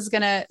 maybe this is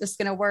gonna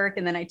work.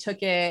 And then I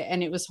took it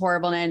and it was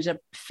horrible. And I ended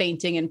up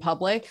fainting in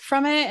public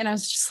from it. And I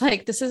was just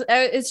like,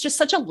 it's just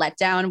such a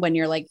letdown when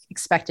you're like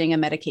expecting a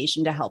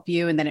medication to help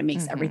you and then it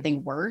makes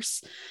everything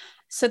worse.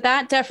 So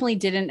that definitely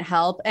didn't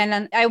help.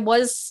 And I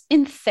was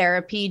in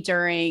therapy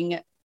during,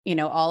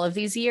 all of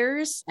these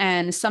years.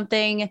 And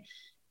something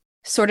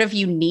sort of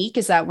unique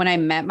is that when I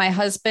met my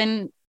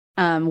husband,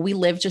 we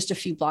lived just a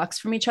few blocks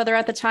from each other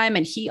at the time.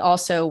 And he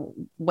also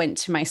went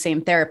to my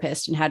same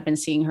therapist and had been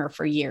seeing her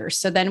for years.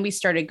 So then we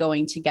started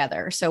going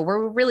together. So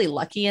we're really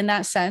lucky in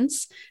that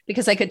sense,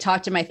 because I could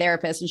talk to my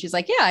therapist and she's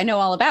like, yeah, I know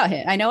all about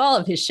him. I know all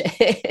of his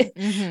shit.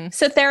 Mm-hmm.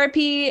 So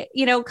therapy,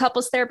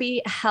 couples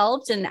therapy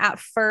helped. And at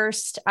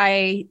first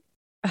I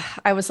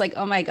was like,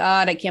 oh my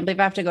God, I can't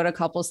believe I have to go to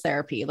couples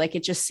therapy. Like,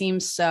 it just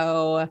seems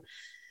so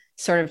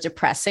sort of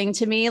depressing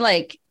to me.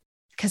 Like,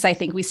 because I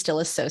think we still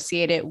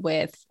associate it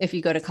with, if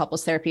you go to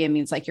couples therapy, it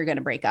means like you're going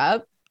to break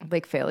up.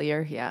 Like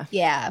failure. Yeah.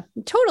 Yeah,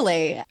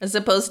 totally. As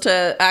opposed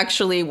to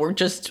actually we're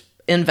just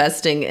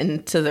investing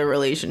into the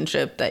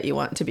relationship that you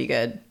want to be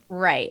good.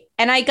 Right.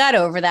 And I got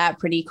over that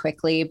pretty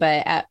quickly.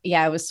 But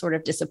I was sort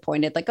of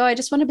disappointed. Like, oh, I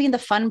just want to be in the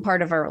fun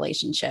part of our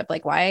relationship.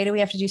 Like, why do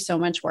we have to do so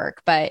much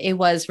work? But it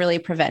was really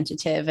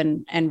preventative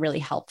and really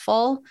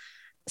helpful.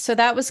 So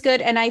that was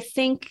good. And I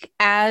think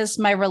as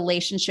my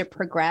relationship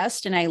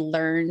progressed and I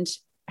learned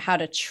how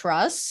to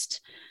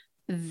trust,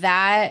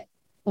 that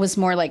was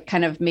more like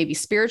kind of maybe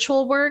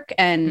spiritual work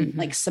and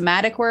like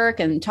somatic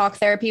work and talk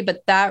therapy.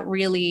 But that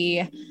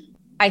really,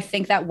 I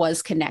think that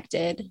was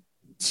connected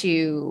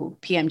to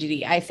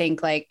PMDD. I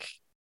think like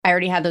I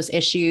already had those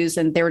issues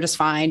and they were just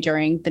fine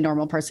during the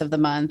normal parts of the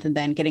month. And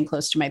then getting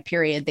close to my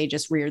period, they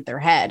just reared their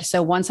head.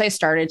 So once I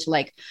started to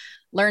like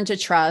learn to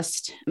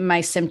trust,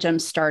 my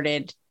symptoms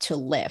started to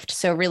lift.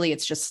 So really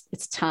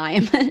it's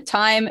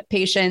time,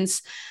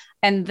 patience.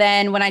 And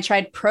then when I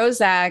tried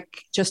Prozac,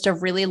 just a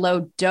really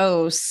low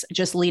dose,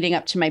 just leading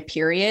up to my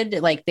period,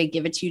 like they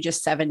give it to you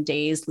just 7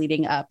 days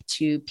leading up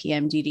to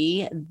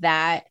PMDD.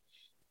 That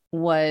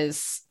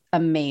was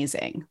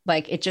amazing.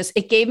 Like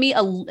it gave me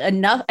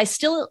enough. I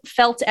still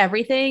felt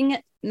everything,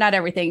 not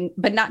everything,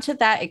 but not to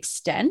that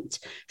extent.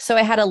 So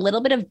I had a little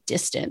bit of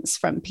distance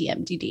from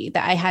PMDD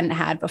that I hadn't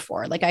had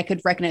before. Like I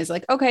could recognize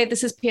like, okay,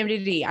 this is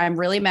PMDD. I'm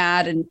really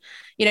mad. And,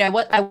 you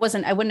know, I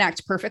wouldn't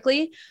act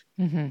perfectly,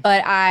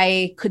 but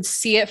I could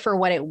see it for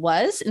what it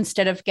was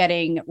instead of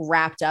getting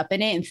wrapped up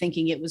in it and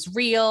thinking it was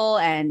real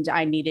and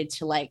I needed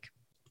to like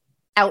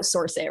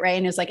outsource it, right?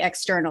 And it was like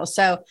external.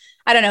 So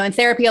I don't know. In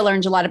therapy, I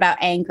learned a lot about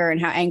anger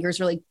and how anger is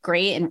really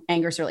great and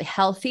anger is really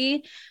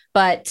healthy,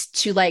 but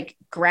to like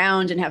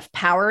ground and have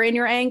power in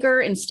your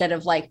anger instead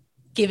of like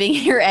giving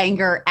your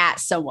anger at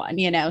someone,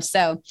 you know?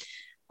 So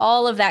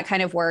all of that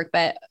kind of work.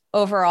 But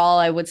overall,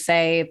 I would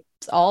say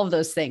all of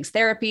those things: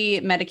 therapy,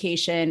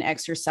 medication,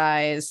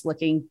 exercise,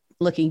 looking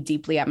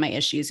deeply at my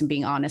issues and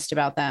being honest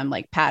about them,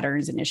 like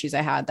patterns and issues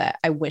I had that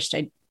I wished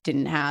I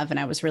didn't have. And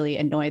I was really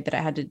annoyed that I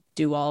had to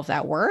do all of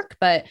that work.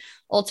 But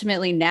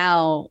ultimately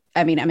now,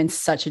 I mean, I'm in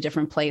such a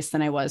different place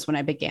than I was when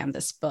I began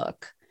this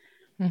book.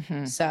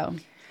 So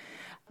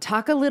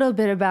talk a little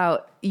bit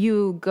about,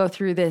 you go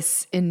through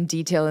this in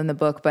detail in the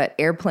book, but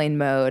airplane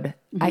mode,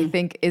 I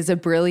think, is a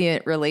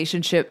brilliant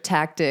relationship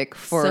tactic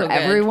for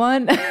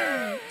everyone.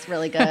 It's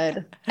really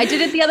good. I did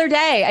it the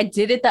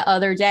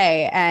other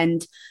day.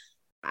 And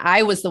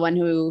I was the one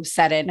who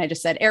said it. And I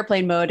just said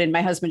airplane mode. And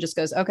my husband just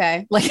goes,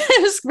 okay. Like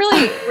it was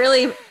really,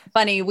 really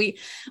funny. We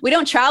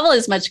don't travel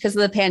as much because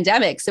of the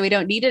pandemic, so we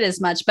don't need it as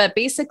much. But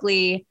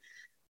basically,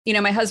 you know,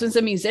 my husband's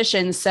a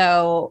musician.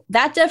 So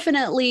that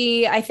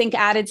definitely, I think,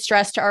 added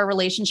stress to our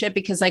relationship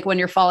because like when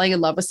you're falling in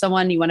love with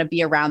someone, you want to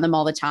be around them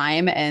all the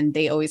time. And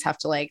they always have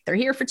to like, they're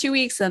here for 2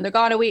 weeks and they're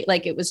gone a week.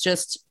 Like it was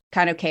just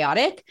kind of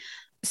chaotic.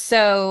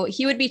 So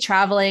he would be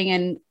traveling,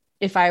 and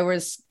if I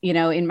was, you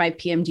know, in my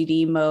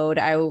PMDD mode,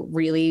 I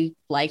really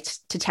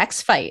liked to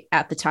text fight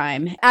at the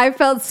time. I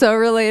felt so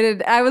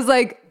related. I was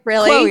like,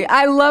 really? Chloe,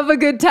 I love a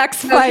good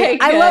text fight. Okay,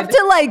 I love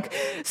to like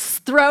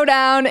throw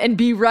down and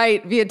be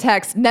right via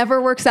text.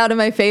 Never works out in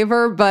my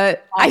favor,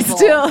 but awful. I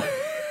still...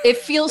 It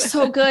feels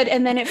so good.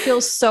 And then it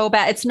feels so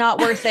bad. It's not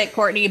worth it,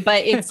 Courtney,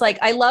 but it's like,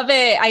 I love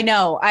it. I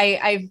know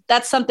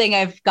that's something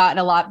I've gotten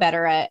a lot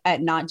better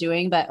at not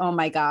doing, but oh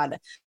my God,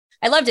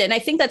 I loved it. And I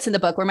think that's in the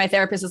book where my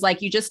therapist is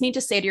like, you just need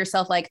to say to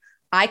yourself, like,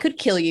 I could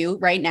kill you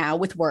right now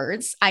with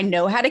words. I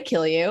know how to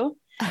kill you,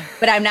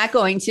 but I'm not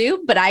going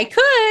to, but I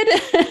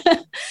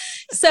could.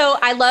 So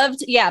I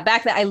loved,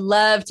 back then I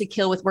loved to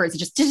kill with words,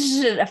 just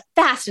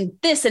fast and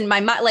this and my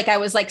mind. Like I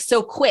was like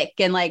so quick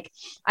and like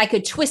I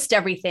could twist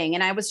everything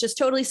and I was just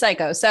totally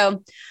psycho.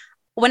 So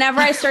whenever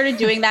I started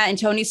doing that and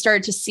Tony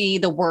started to see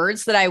the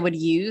words that I would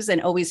use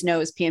and always know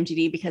as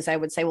PMDD, because I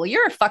would say, well,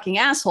 you're a fucking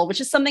asshole, which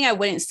is something I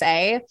wouldn't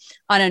say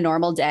on a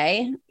normal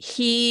day.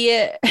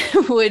 He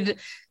would,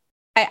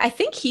 I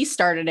think he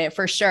started it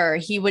for sure.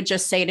 He would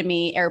just say to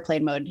me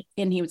airplane mode,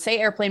 and he would say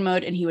airplane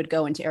mode and he would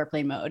go into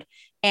airplane mode.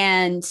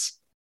 And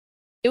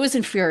it was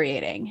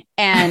infuriating.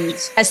 And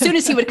as soon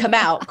as he would come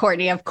out,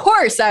 Courtney, of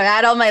course, I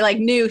had all my like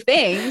new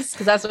things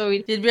because that's what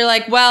we did. Be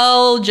like,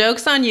 well,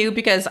 joke's on you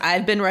because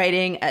I've been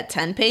writing a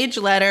 10-page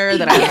letter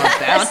that I'm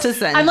about to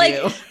send you. I'm like,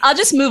 I'll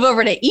just move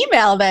over to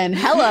email then.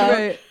 Hello.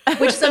 Right.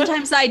 Which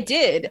sometimes I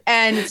did.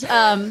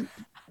 And,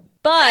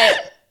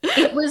 but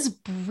it was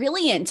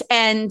brilliant.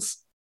 And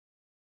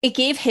it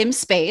gave him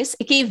space.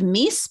 It gave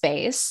me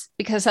space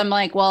because I'm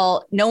like,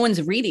 well, no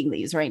one's reading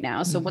these right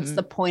now. So what's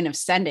the point of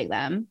sending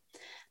them?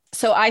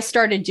 So I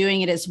started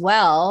doing it as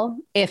well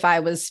if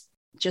I was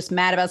just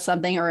mad about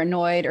something or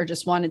annoyed or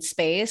just wanted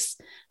space.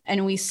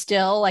 And we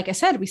still, like I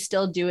said, we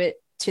still do it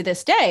to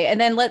this day.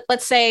 And then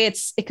let's say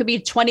it could be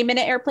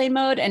 20-minute airplane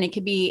mode and it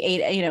could be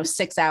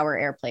 6-hour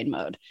airplane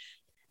mode.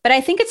 But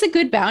I think it's a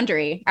good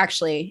boundary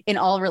actually in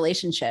all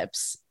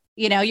relationships.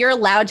 You know, you're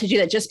allowed to do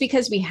that. Just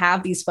because we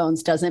have these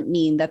phones doesn't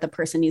mean that the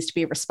person needs to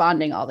be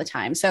responding all the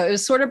time. So it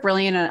was sort of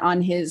brilliant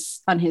on his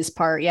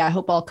part. Yeah, I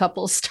hope all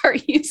couples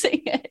start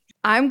using it.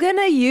 I'm going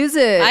to use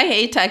it. I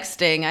hate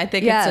texting. I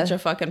think it's such a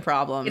fucking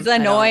problem. It's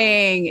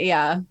annoying.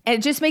 Yeah. And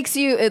it just makes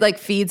it like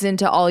feeds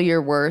into all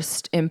your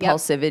worst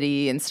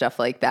impulsivity and stuff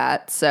like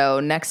that. So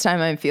next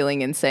time I'm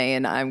feeling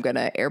insane, I'm going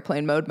to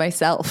airplane mode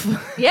myself.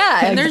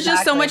 Yeah. And there's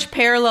just so much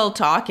parallel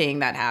talking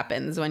that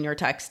happens when you're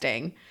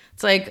texting.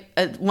 It's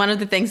like one of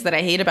the things that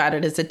I hate about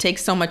it is it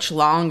takes so much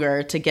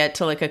longer to get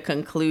to like a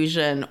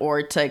conclusion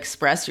or to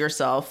express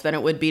yourself than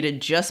it would be to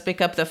just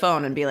pick up the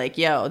phone and be like,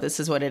 yo, this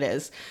is what it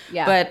is.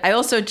 Yeah. But I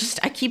also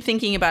I keep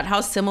thinking about how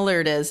similar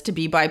it is to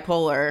be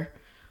bipolar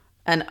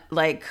and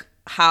like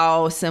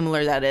how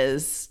similar that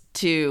is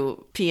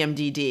to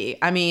PMDD.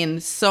 I mean,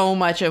 so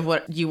much of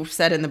what you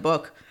said in the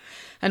book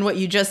and what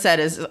you just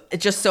said is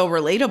just so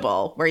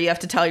relatable, where you have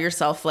to tell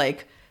yourself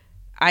like,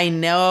 I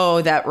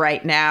know that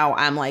right now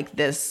I'm like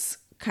this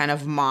kind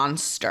of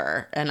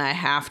monster and I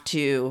have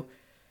to,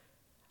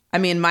 I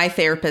mean, my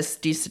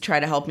therapist used to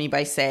try to help me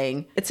by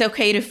saying, it's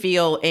okay to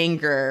feel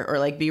anger or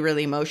like be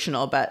really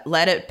emotional, but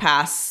let it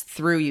pass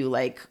through you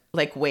like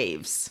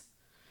waves.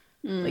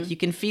 Like you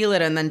can feel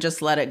it and then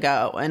just let it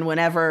go. And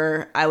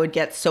whenever I would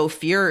get so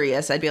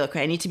furious, I'd be like,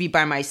 okay, I need to be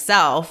by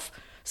myself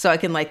so I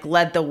can like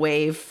let the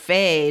wave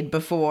fade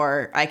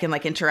before I can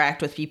like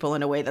interact with people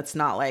in a way that's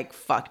not like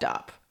fucked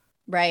up.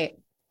 Right.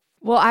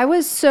 Well, I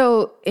was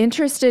so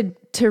interested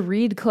to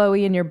read,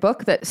 Chloe, in your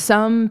book that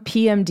some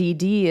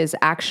PMDD is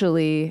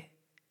actually,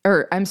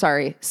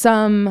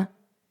 some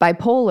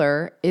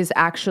bipolar is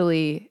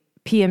actually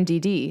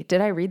PMDD.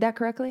 Did I read that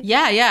correctly?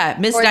 Yeah.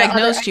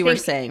 Misdiagnosed, you were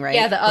saying, right?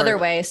 Yeah, the other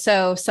way.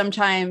 So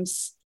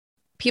sometimes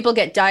people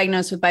get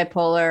diagnosed with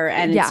bipolar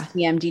and it's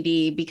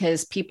PMDD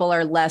because people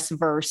are less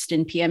versed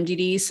in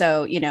PMDD.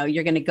 So,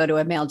 you're going to go to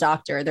a male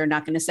doctor. They're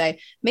not going to say,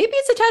 maybe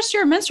it's attached to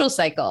your menstrual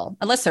cycle,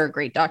 unless they're a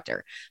great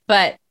doctor.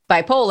 But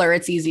bipolar,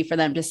 it's easy for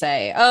them to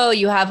say, oh,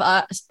 you have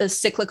a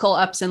cyclical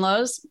ups and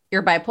lows,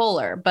 you're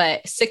bipolar.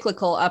 But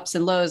cyclical ups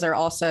and lows are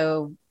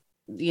also,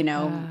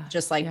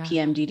 just like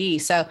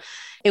PMDD. So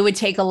it would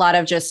take a lot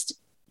of just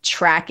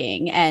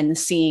tracking and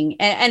seeing,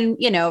 and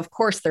of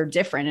course they're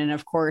different. And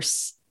of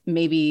course,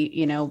 maybe,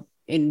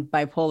 in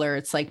bipolar,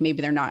 it's like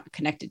maybe they're not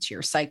connected to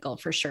your cycle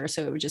for sure.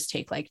 So it would just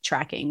take like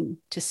tracking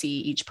to see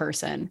each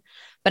person.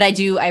 But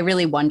I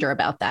really wonder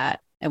about that.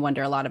 I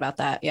wonder a lot about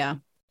that. Yeah.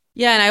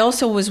 Yeah. And I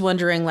also was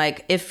wondering,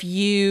 like, if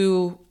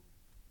you,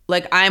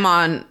 like, I'm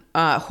on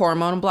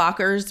hormone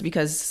blockers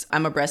because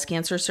I'm a breast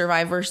cancer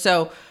survivor.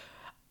 So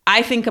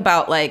I think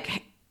about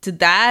like,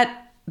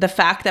 the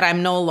fact that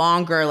I'm no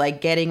longer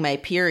like getting my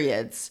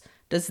periods,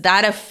 does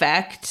that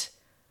affect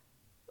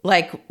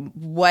like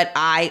what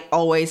I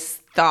always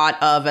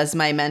thought of as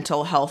my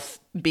mental health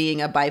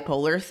being a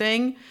bipolar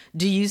thing?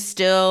 Do you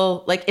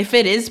still, like, if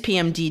it is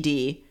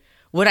PMDD,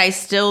 would I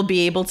still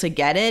be able to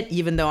get it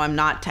even though I'm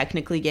not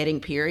technically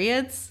getting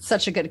periods?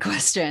 Such a good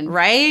question.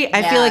 Right?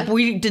 I feel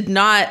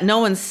like no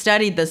one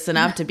studied this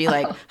enough to be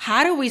like,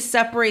 how do we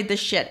separate this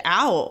shit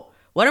out?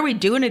 What are we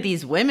doing to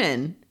these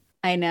women?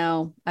 I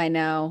know.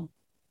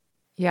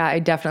 Yeah, I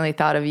definitely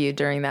thought of you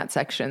during that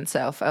section.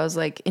 So I was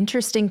like,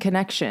 interesting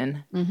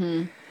connection.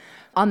 Mm-hmm.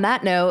 On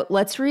that note,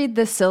 let's read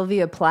the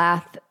Sylvia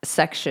Plath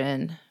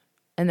section,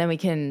 and then we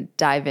can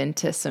dive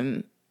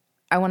into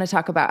I want to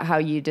talk about how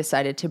you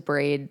decided to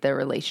braid the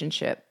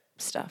relationship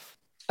stuff.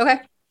 Okay.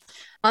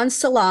 On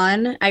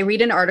Salon, I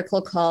read an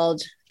article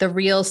called The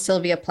Real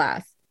Sylvia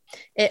Plath.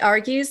 It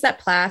argues that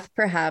Plath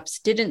perhaps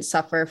didn't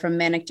suffer from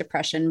manic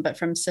depression, but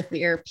from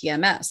severe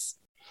PMS.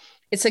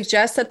 It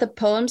suggests that the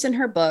poems in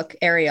her book,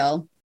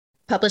 Ariel,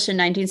 published in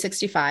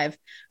 1965,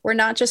 were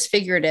not just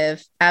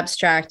figurative,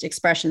 abstract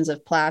expressions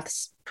of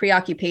Plath's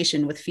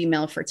preoccupation with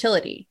female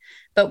fertility,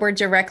 but were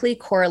directly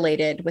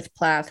correlated with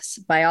Plath's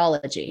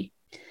biology.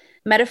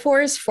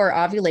 Metaphors for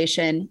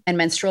ovulation and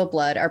menstrual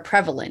blood are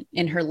prevalent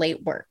in her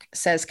late work,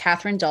 says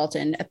Catherine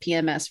Dalton, a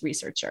PMS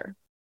researcher.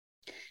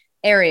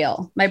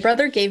 Ariel, my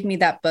brother gave me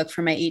that book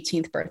for my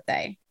 18th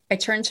birthday. I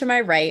turned to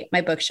my right, my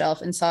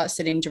bookshelf, and saw it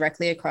sitting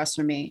directly across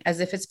from me, as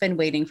if it's been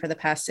waiting for the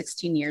past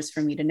 16 years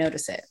for me to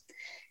notice it.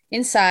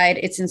 Inside,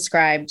 it's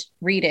inscribed,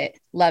 "Read it,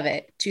 love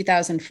it,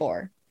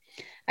 2004.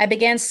 I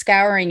began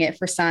scouring it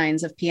for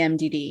signs of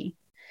PMDD.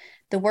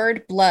 The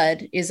word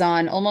blood is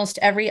on almost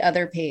every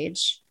other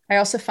page. I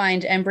also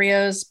find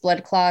embryos,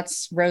 blood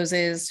clots,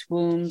 roses,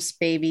 wombs,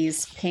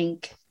 babies,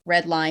 pink,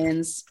 red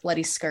lions,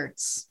 bloody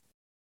skirts."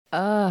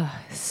 Oh,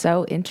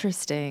 so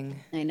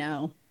interesting. I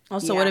know.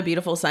 Also, what a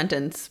beautiful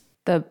sentence.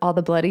 All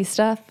the bloody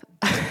stuff.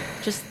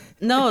 Just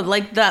no,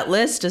 like that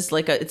list is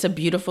like it's a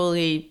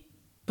beautifully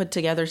put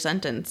together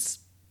sentence.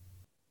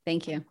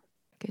 Thank you.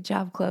 Good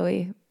job,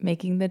 Chloe,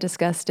 making the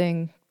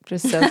disgusting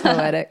just so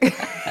poetic.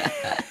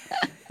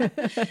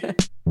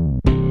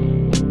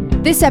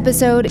 This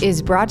episode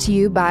is brought to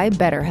you by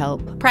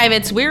BetterHelp.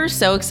 Privates, we're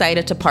so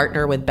excited to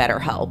partner with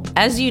BetterHelp.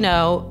 As you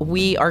know,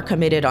 we are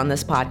committed on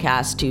this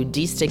podcast to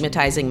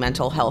destigmatizing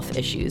mental health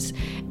issues.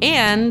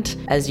 And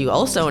as you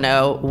also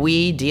know,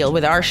 we deal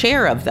with our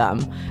share of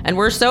them. And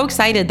we're so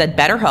excited that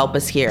BetterHelp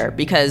is here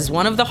because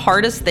one of the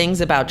hardest things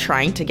about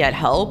trying to get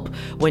help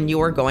when you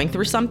are going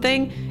through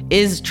something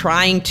is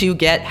trying to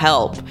get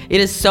help.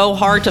 It is so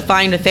hard to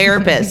find a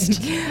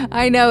therapist.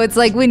 I know. It's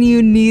like when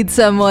you need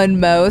someone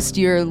most,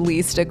 you're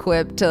least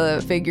equipped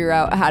to figure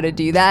out how to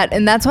do that.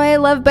 And that's why I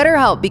love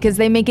BetterHelp, because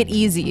they make it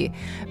easy.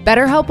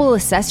 BetterHelp will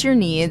assess your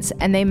needs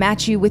and they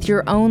match you with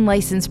your own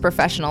licensed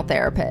professional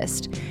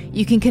therapist.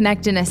 You can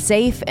connect in a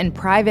safe and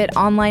private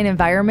online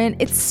environment.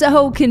 It's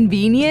so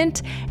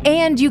convenient,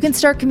 and you can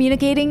start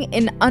communicating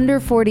in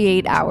under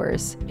 48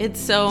 hours. It's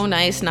so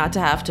nice not to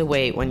have to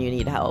wait when you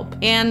need help.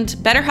 And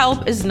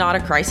BetterHelp is not a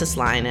crisis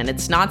line, and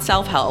it's not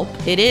self-help.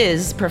 It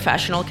is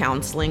professional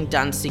counseling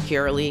done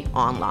securely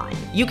online.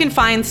 You can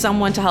find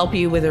someone to help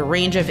you with a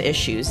range of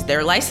issues.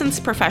 Their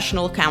licensed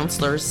professional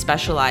counselors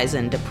specialize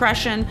in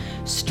depression,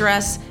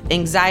 stress,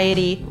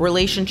 anxiety,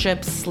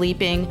 relationships,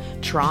 sleeping,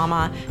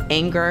 trauma,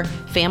 anger,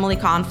 family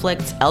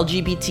conflicts,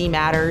 LGBT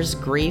matters,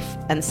 grief,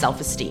 and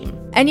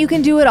self-esteem. And you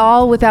can do it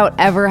all without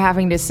ever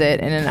having to sit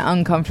in an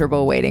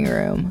uncomfortable waiting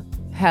room.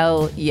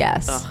 Hell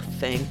yes. Oh,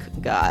 thank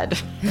God.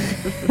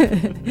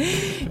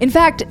 In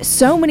fact,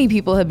 so many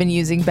people have been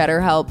using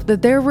BetterHelp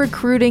that they're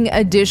recruiting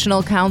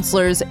additional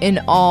counselors in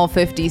all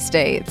 50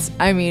 states.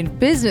 I mean,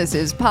 business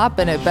is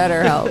popping at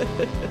BetterHelp.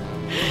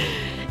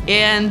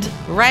 And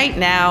right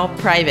now,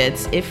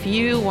 privates, if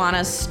you want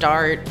to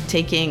start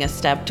taking a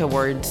step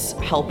towards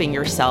helping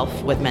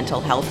yourself with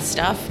mental health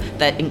stuff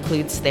that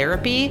includes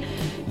therapy,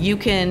 you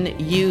can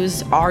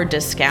use our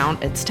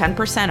discount. It's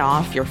 10%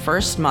 off your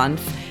first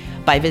month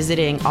by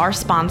visiting our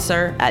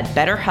sponsor at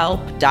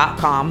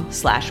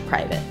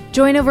betterhelp.com/private.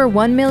 Join over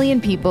 1 million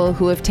people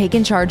who have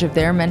taken charge of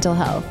their mental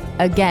health.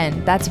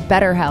 Again, that's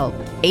BetterHelp,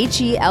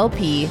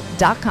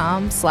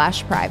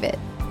 HELP.com/private.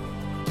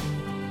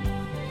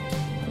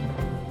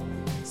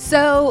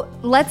 So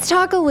let's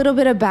talk a little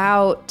bit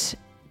about,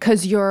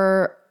 because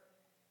your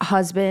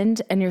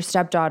husband and your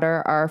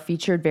stepdaughter are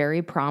featured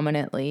very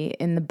prominently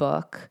in the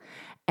book.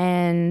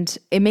 And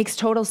it makes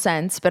total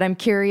sense, but I'm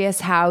curious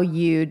how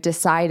you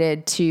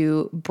decided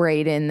to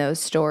braid in those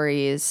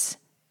stories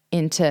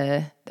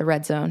into the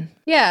Red Zone.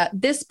 Yeah,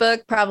 this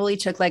book probably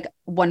took like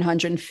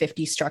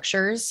 150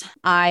 structures.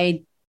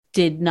 I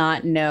did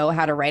not know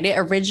how to write it.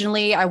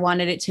 Originally, I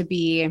wanted it to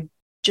be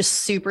just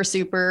super,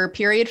 super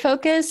period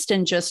focused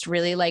and just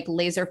really like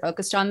laser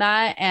focused on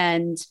that.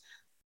 And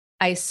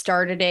I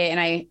started it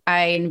and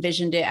I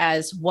envisioned it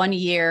as 1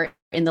 year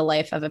in the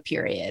life of a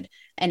period,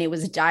 and it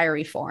was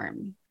diary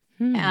form.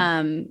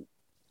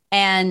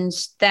 And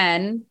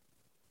then,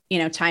 you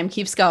know, time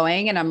keeps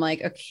going and I'm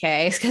like,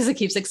 okay, because it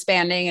keeps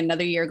expanding.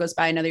 Another year goes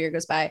by, another year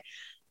goes by.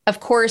 Of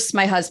course,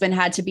 my husband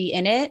had to be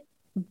in it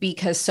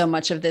because so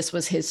much of this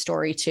was his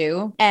story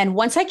too. And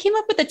once I came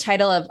up with the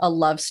title of A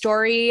Love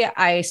Story,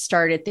 I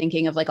started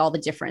thinking of like all the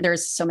different,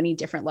 there's so many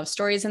different love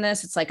stories in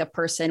this. It's like a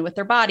person with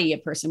their body, a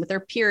person with their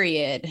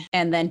period,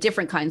 and then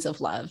different kinds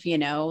of love, you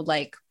know,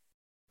 like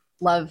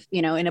love,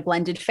 you know, in a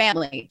blended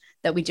family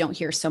that we don't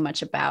hear so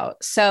much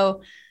about.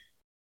 So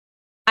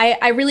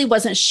I really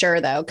wasn't sure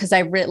though, because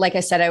like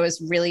I said, I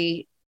was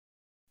really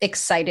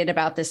excited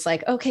about this,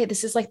 like, okay,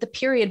 this is like the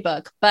period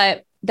book.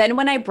 But then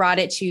when I brought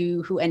it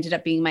to who ended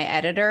up being my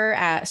editor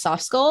at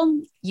Soft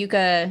Skull,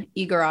 Yuka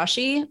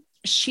Igarashi,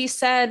 she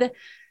said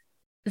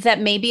that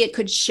maybe it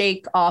could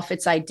shake off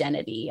its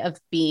identity of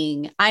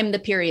being, I'm the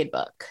period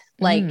book,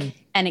 like,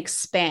 and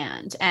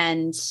expand,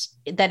 and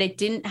that it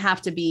didn't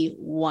have to be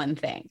one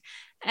thing.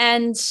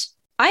 And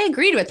I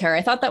agreed with her.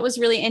 I thought that was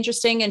really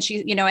interesting. And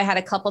she, you know, I had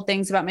a couple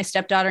things about my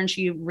stepdaughter and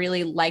she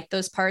really liked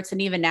those parts. And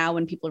even now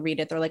when people read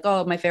it, they're like,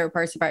 oh, my favorite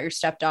part's about your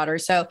stepdaughter.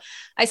 So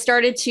I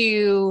started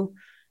to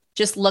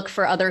just look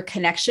for other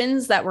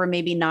connections that were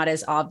maybe not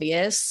as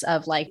obvious,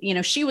 of like, you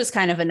know, she was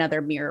kind of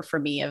another mirror for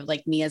me of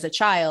like me as a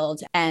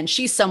child. And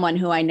she's someone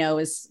who I know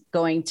is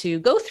going to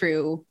go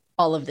through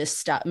all of this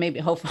stuff, maybe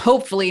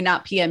hopefully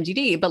not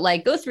PMDD, but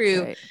like go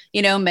through, right,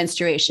 you know,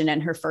 menstruation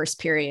and her first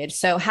period.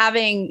 So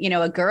having, you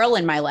know, a girl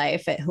in my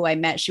life who I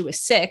met, she was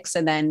 6.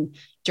 And then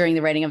during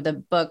the writing of the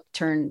book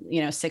turned,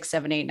 you know, 6,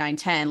 7, 8, 9,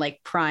 10,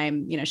 like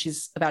prime, you know,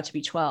 she's about to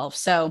be 12.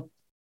 So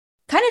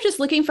kind of just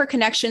looking for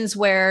connections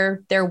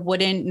where there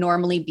wouldn't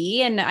normally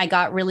be. And I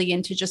got really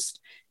into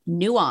just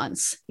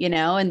nuance, you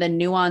know, and the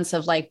nuance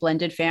of like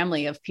blended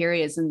family, of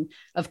periods, and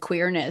of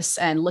queerness,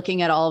 and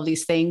looking at all of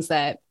these things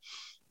that,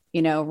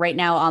 you know, right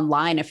now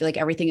online, I feel like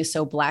everything is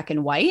so black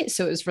and white.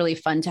 So it was really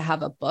fun to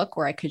have a book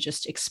where I could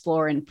just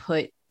explore and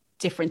put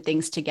different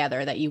things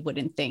together that you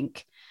wouldn't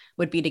think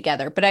would be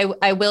together. But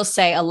I will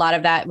say a lot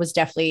of that was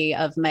definitely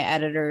of my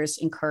editor's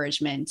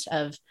encouragement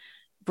of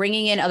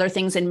bringing in other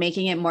things and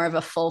making it more of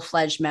a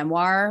full-fledged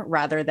memoir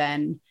rather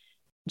than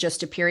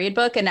just a period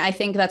book. And I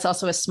think that's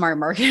also a smart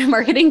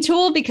marketing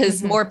tool,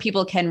 because more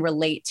people can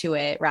relate to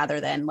it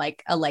rather than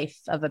like a life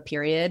of a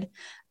period.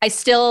 I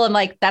still am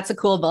like, that's a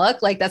cool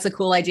book. Like that's a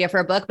cool idea for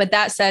a book. But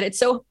that said, it's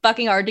so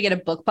fucking hard to get a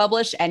book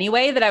published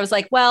anyway, that I was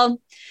like,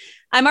 well,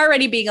 I'm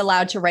already being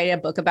allowed to write a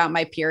book about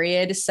my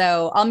period.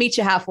 So I'll meet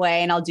you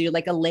halfway and I'll do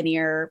like a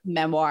linear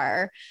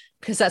memoir,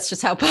 because that's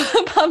just how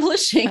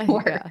publishing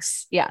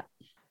works. Yeah.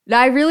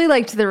 I really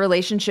liked the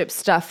relationship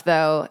stuff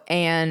though.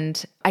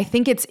 And I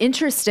think it's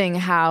interesting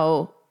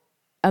how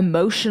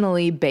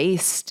emotionally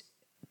based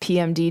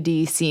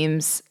PMDD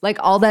seems like.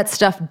 All that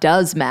stuff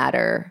does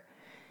matter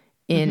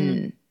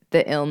in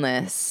the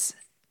illness.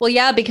 Well,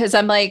 yeah, because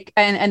I'm like,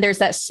 and there's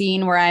that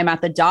scene where I'm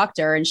at the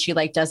doctor and she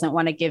like doesn't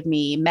want to give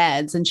me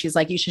meds. And she's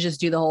like, you should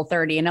just do the whole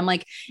 30. And I'm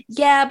like,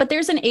 yeah, but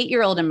there's an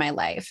 8-year-old in my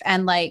life.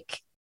 And like,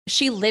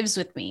 she lives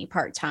with me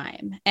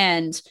part-time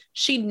and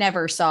she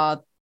never saw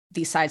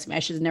these sides of me. I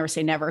should never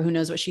say never, who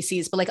knows what she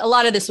sees. But like a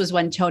lot of this was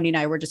when Tony and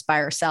I were just by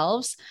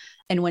ourselves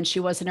and when she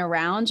wasn't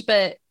around.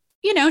 But,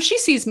 you know, she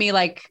sees me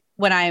like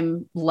when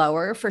I'm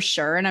lower for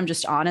sure. And I'm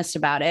just honest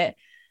about it.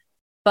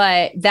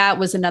 But that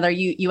was another,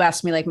 you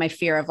asked me like my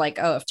fear of like,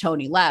 oh, if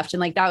Tony left. And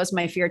like, that was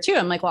my fear too.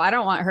 I'm like, well, I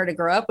don't want her to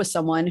grow up with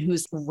someone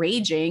who's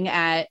raging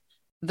at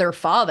their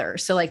father.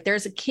 So like,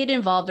 there's a kid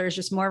involved. There's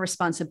just more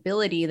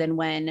responsibility than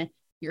when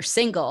you're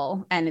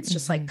single and it's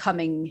just like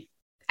coming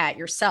at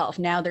yourself.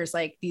 Now there's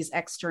like these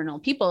external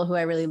people who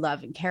I really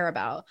love and care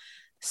about.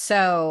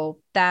 So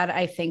that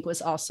I think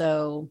was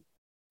also,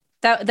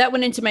 that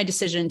went into my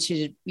decision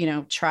to, you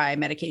know, try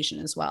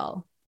medication as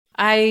well.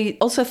 I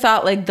also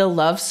thought like the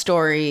love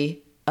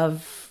story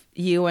of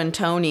you and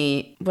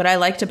Tony, what I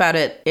liked about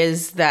it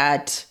is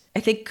that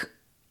I think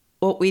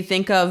what we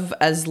think of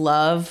as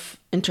love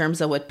in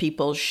terms of what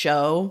people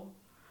show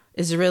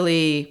is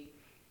really,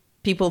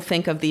 people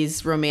think of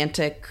these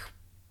romantic,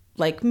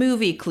 like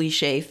movie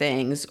cliche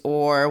things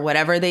or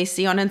whatever they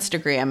see on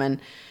Instagram. And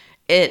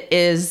it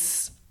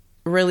is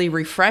really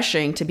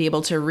refreshing to be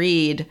able to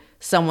read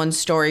someone's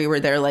story where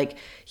they're like,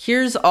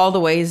 here's all the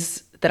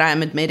ways that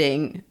I'm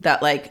admitting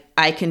that like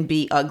I can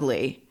be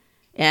ugly.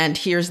 And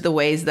here's the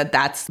ways that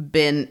that's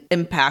been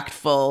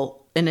impactful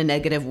in a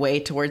negative way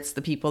towards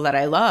the people that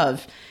I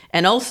love.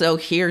 And also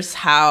here's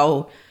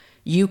how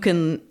you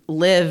can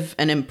live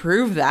and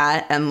improve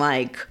that. And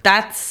like,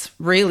 that's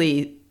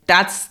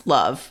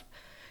love.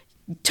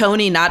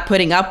 Tony not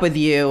putting up with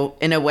you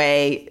in a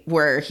way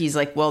where he's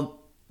like, well,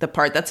 the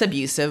part that's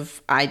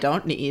abusive, I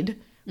don't need,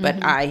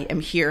 but I am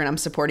here and I'm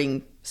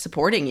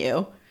supporting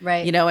you.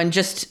 Right. You know, and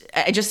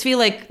I just feel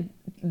like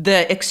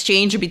the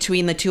exchange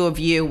between the two of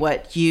you,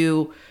 what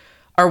you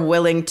are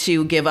willing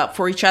to give up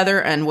for each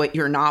other and what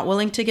you're not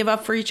willing to give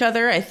up for each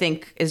other, I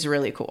think is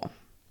really cool.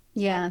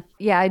 Yeah.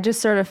 Yeah, I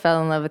just sort of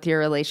fell in love with your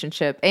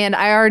relationship. And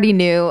I already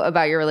knew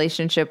about your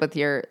relationship with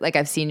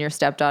I've seen your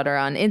stepdaughter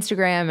on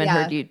Instagram and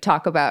heard you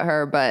talk about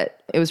her,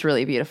 but it was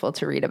really beautiful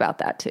to read about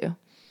that too.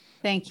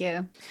 Thank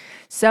you.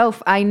 So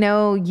I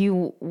know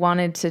you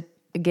wanted to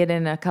get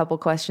in a couple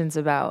questions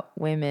about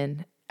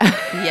women.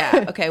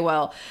 Yeah. Okay.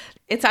 Well,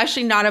 it's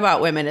actually not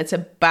about women. It's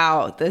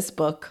about this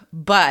book,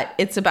 but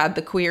it's about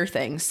the queer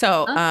thing.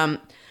 So I'm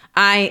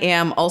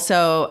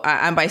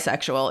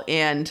bisexual,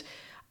 and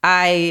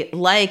I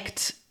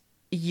liked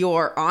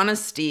your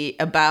honesty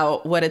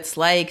about what it's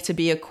like to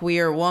be a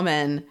queer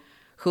woman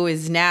who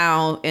is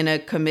now in a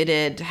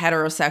committed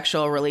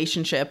heterosexual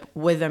relationship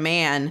with a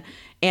man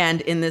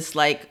and in this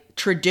like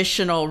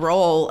traditional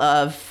role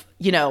of,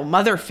 you know,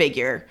 mother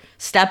figure,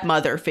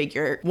 stepmother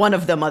figure, one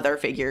of the mother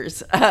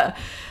figures.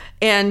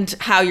 And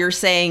how you're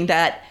saying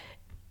that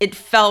it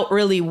felt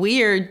really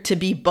weird to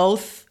be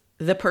both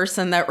the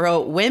person that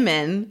wrote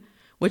Women,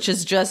 which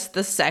is just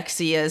the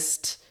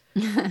sexiest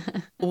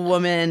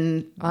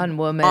woman on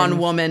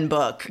woman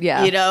book,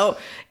 you know,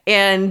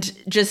 and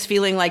just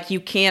feeling like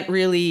you can't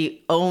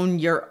really own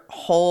your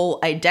whole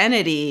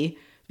identity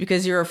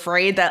because you're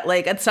afraid that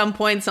like at some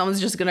point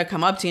someone's just going to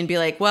come up to you and be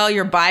like, well,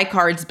 your bi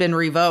card's been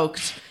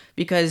revoked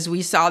because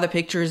we saw the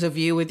pictures of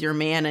you with your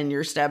man and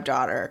your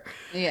stepdaughter.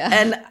 Yeah.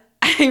 And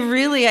I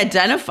really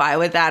identify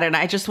with that. And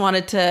I just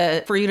wanted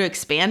for you to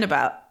expand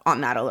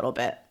on that a little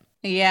bit.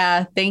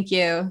 Yeah. Thank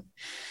you.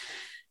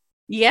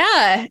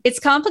 Yeah, it's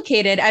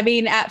complicated. I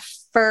mean, at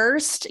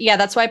first,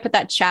 that's why I put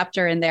that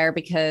chapter in there,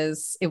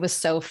 because it was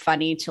so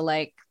funny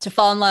to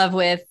fall in love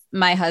with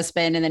my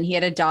husband. And then he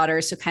had a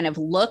daughter, so kind of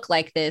look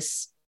like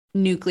this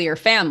nuclear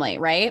family,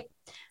 right?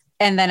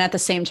 And then at the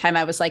same time,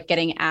 I was like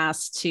getting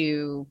asked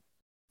to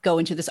go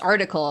into this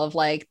article of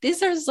like,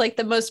 these are like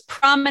the most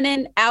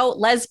prominent out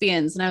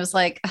lesbians. And I was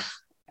like,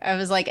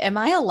 am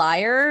I a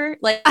liar?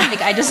 Like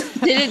I just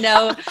didn't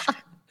know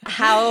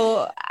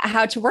how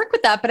to work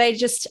with that. But I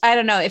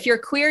don't know. If you're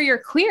queer, you're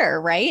queer,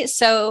 right?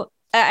 So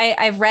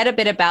I've read a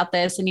bit about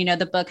this, and you know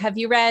the book. Have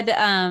you read,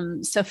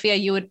 Sophia,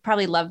 you would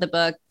probably love the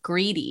book,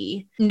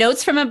 Greedy,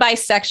 Notes from a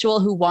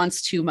Bisexual Who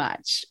Wants Too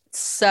Much.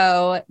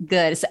 So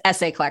good. It's an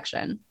essay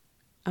collection.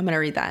 I'm going to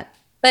read that.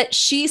 But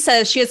she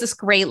says, she has this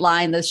great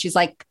line that she's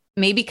like,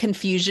 maybe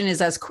confusion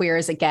is as queer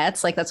as it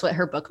gets. Like that's what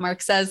her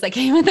bookmark says that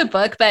came with the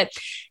book. But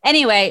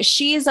anyway,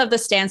 she's of the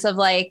stance of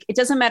like, it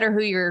doesn't matter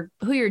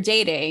who you're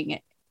dating.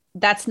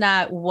 That's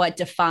not what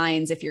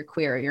defines if you're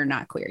queer or you're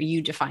not queer.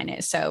 You define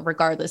it. So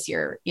regardless,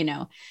 you're, you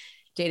know,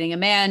 dating a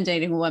man,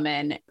 dating a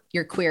woman,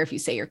 you're queer if you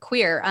say you're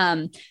queer.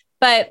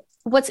 But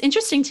what's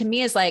interesting to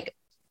me is like,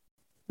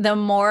 the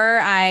more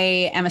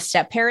I am a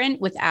step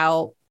parent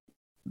without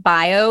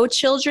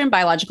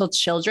biological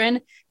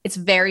children, it's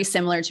very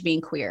similar to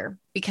being queer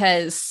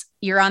because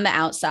you're on the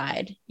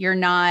outside. You're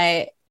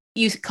not,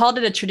 you called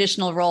it a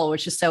traditional role,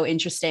 which is so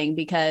interesting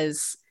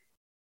because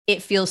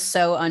it feels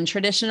so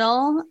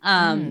untraditional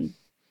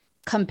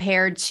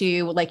compared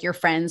to like your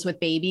friends with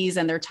babies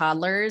and their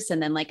toddlers,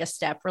 and then like a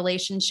step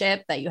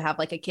relationship that you have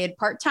like a kid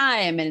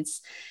part-time. And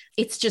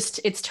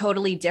it's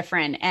totally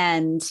different.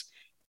 And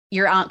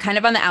you're kind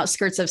of on the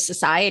outskirts of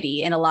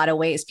society in a lot of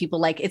ways.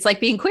 People like, it's like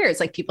being queer. It's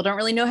like, people don't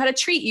really know how to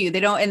treat you. They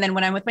don't. And then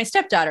when I'm with my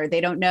stepdaughter,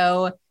 they don't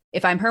know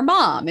if I'm her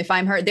mom, if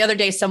I'm her. The other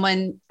day,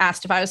 someone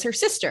asked if I was her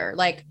sister.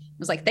 Like, I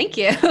was like, thank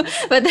you.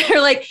 But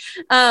they're like,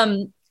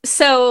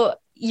 so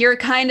you're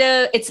kind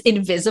of, it's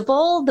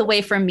invisible the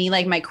way for me,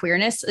 like my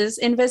queerness is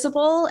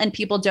invisible and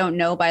people don't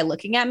know by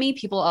looking at me.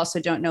 People also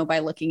don't know by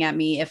looking at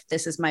me if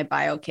this is my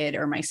bio kid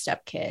or my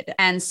step kid.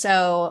 And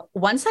so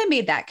once I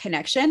made that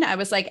connection, I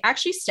was like,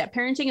 actually step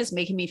parenting is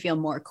making me feel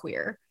more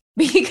queer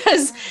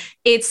because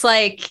it's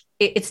like,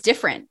 it's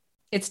different.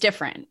 It's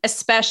different,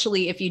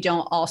 especially if you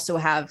don't also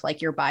have like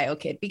your bio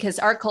kid, because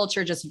our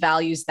culture just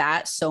values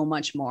that so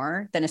much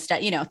more than a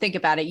step, you know, think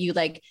about it. You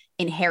like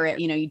inherit,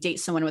 you know, you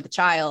date someone with a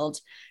child,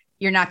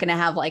 you're not going to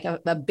have like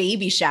a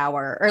baby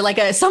shower, or like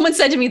someone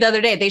said to me the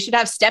other day, they should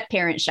have step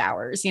parent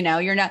showers. You know,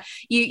 you're not,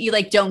 you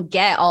like don't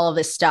get all of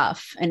this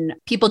stuff, and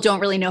people don't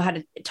really know how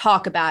to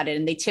talk about it,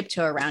 and they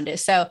tiptoe around it.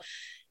 So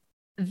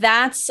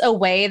that's a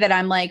way that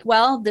I'm like,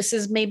 well, this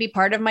is maybe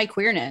part of my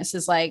queerness,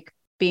 is like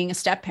being a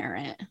step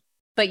parent.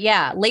 But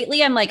yeah,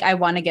 lately I'm like, I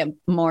want to get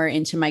more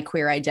into my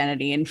queer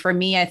identity. And for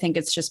me, I think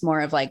it's just more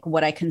of like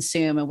what I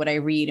consume and what I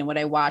read and what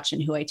I watch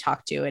and who I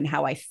talk to and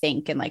how I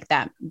think. And like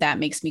that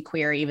makes me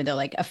queer, even though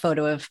like a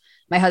photo of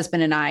my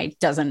husband and I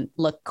doesn't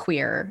look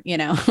queer, you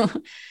know?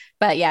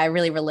 But yeah, I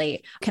really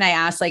relate. Can I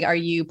ask, like, are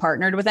you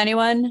partnered with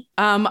anyone?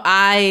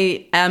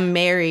 I am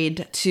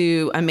married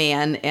to a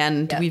man,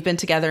 and we've been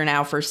together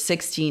now for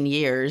 16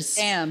 years.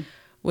 Damn.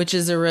 Which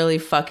is a really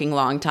fucking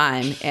long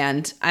time.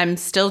 And I'm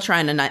still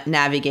trying to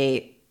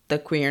navigate the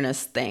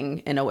queerness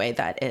thing in a way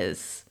that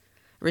is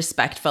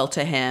respectful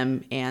to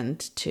him and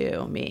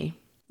to me.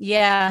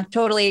 Yeah,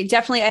 totally.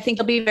 Definitely. I think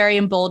you'll be very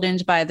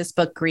emboldened by this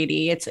book,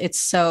 Greedy. It's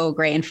so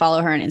great. And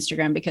follow her on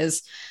Instagram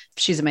because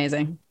she's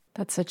amazing.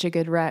 That's such a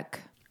good rec.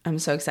 I'm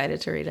so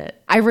excited to read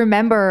it. I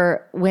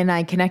remember when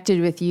I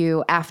connected with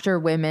you after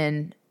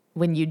Women,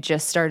 when you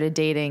just started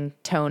dating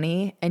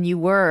Tony, and you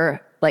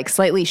were like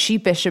slightly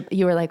sheepish.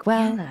 You were like,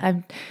 well, yeah.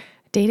 I'm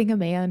dating a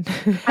man.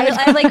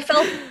 I like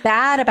felt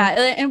bad about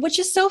it, and which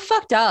is so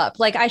fucked up.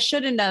 Like I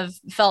shouldn't have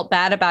felt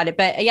bad about it.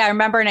 But yeah, I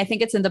remember, and I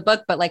think it's in the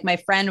book, but like my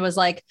friend was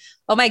like,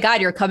 oh my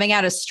God, you're coming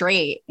out as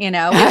straight, you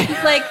know, which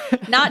is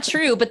like not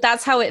true, but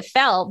that's how it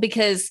felt,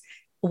 because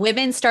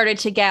women started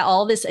to get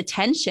all this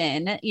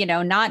attention, you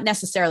know, not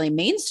necessarily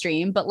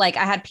mainstream, but like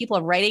I had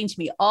people writing to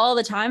me all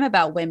the time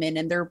about women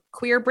and their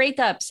queer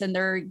breakups and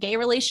their gay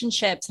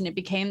relationships. And it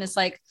became this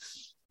like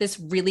this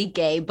really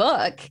gay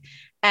book.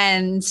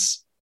 And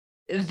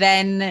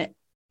then,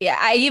 yeah,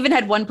 I even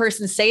had one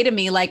person say to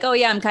me like, oh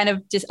yeah,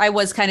 I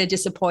was kind of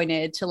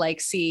disappointed to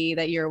like see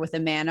that you're with a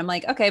man. I'm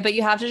like, okay, but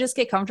you have to just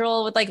get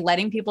comfortable with like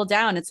letting people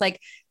down. It's like,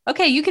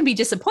 okay, you can be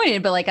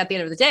disappointed, but like at the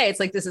end of the day, it's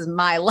like, this is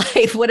my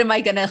life. What am I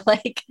going to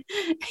like,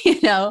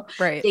 you know,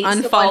 right.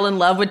 Unfall in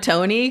love with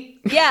Tony.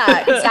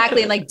 Yeah,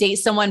 exactly. And like date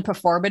someone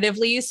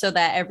performatively so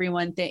that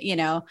everyone, you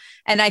know,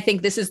 and I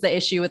think this is the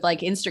issue with like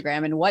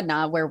Instagram and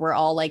whatnot, where we're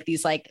all like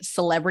these like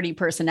celebrity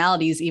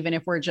personalities, even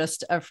if we're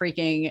just a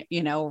freaking,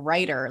 you know,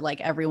 writer, like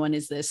everyone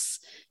is this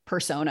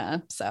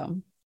persona.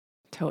 So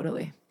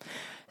totally.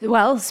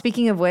 Well,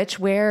 speaking of which,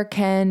 where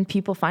can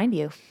people find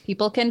you?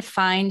 People can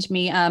find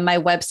me. My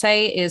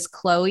website is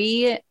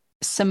Chloe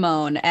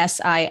Simone,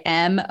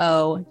 SIMONNE.com.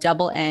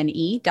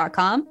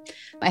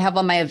 I have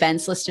all my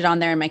events listed on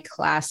there and my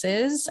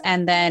classes.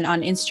 And then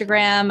on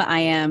Instagram, I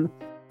am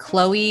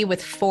Chloe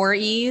with 4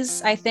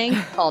 E's, I think,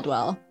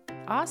 Caldwell.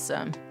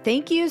 Awesome.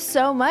 Thank you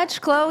so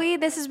much, Chloe.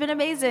 This has been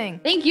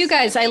amazing. Thank you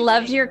guys. I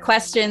loved your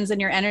questions and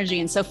your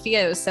energy. And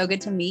Sophia, it was so good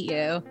to meet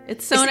you.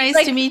 It's so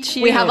nice to meet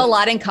you. We have a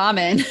lot in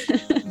common.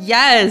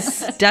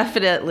 Yes,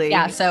 definitely.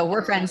 Yeah, so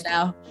we're friends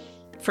now.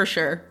 For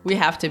sure. We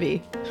have to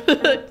be.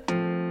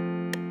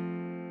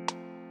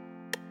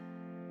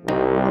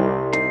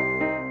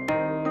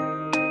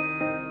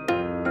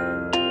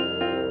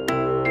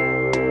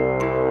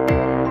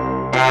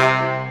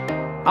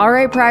 All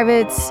right,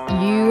 privates,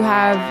 you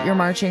have your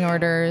marching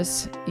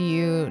orders.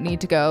 You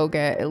need to go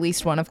get at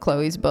least one of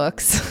Chloe's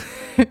books.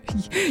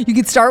 You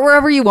can start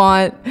wherever you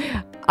want.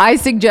 I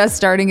suggest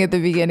starting at the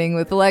beginning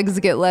with Legs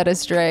Get Led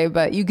Astray,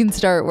 but you can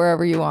start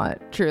wherever you want,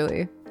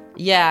 truly.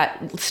 Yeah,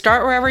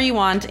 start wherever you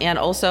want, and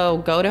also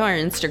go to her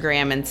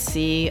Instagram and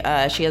see,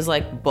 she has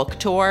like book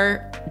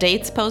tour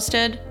dates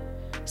posted.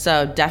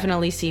 So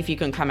definitely see if you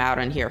can come out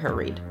and hear her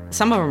read.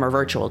 Some of them are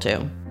virtual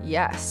too.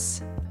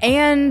 Yes.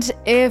 And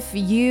if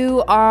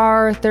you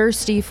are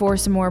thirsty for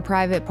some more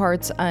Private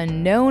Parts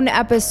Unknown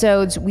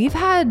episodes, we've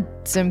had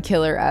some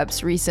killer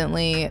eps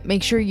recently.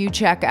 Make sure you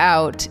check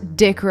out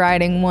Dick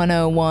Riding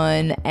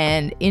 101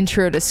 and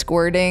Intro to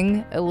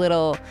Squirting, a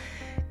little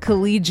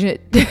collegiate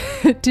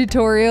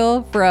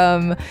tutorial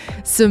from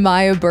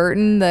Samaya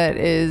Burton that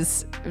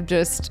is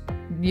just,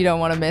 you don't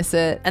want to miss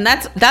it. And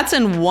that's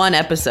in one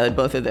episode,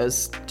 both of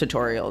those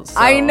tutorials. So.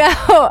 I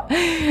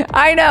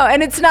know.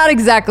 And it's not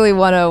exactly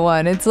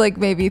 101. It's like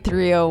maybe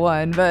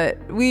 301, but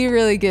we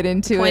really get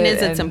into Point it.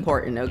 Point is, it's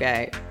important,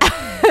 okay?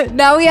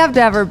 Now we have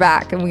to have her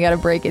back and we got to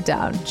break it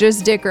down.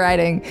 Just dick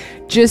riding,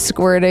 just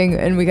squirting,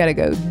 and we got to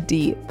go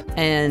deep.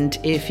 And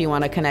if you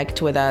want to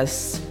connect with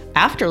us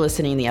after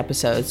listening to the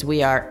episodes,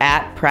 we are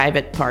at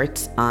Private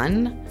Parts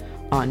on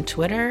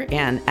Twitter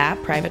and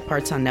at Private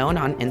Parts Unknown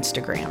on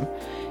Instagram.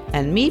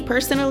 And me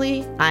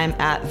personally, I'm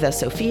at the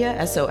Sophia,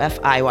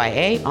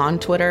 SOFIYA, on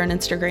Twitter and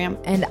Instagram.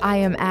 And I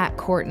am at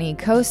Courtney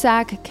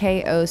Kosak,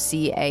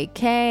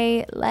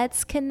 KOCAK.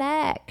 Let's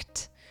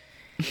connect.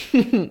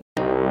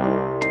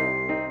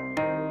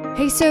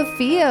 Hey,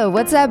 Sophia,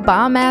 what's that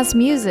bomb-ass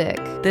music?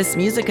 This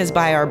music is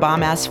by our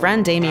bomb-ass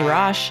friend, Amy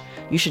Rosh.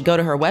 You should go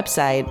to her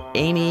website,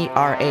 amyrasch.com,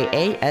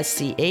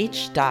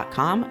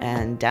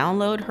 and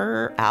download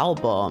her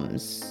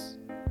albums.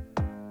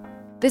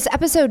 This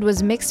episode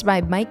was mixed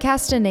by Mike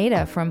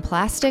Castaneda from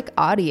Plastic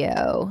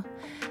Audio.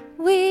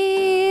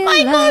 We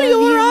Michael, love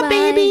you're you, a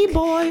baby Mike.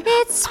 boy.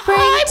 It's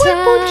springtime. I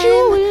will put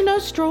you in a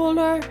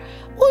stroller.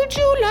 Would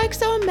you like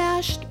some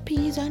mashed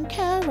peas and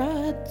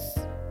carrots?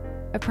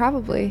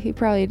 Probably. He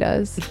probably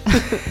does.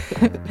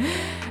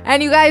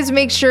 And you guys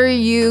make sure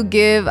you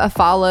give a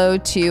follow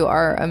to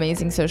our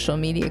amazing social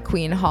media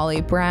queen, Holly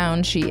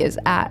Brown. She is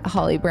at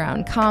Holly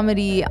Brown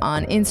Comedy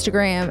on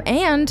Instagram.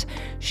 And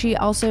she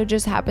also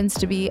just happens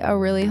to be a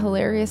really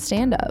hilarious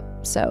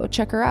stand-up. So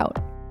check her out.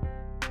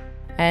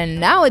 And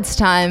now it's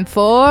time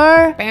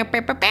for...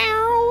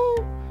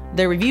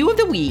 The review of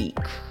the week.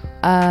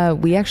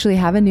 We actually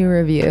have a new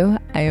review.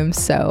 I am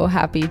so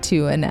happy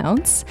to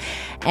announce.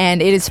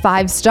 And it is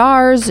 5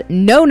 stars,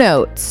 no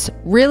notes.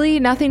 Really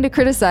nothing to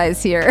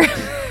criticize here.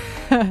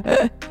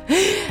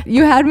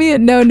 You had me at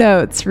no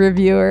notes,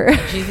 reviewer.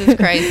 Jesus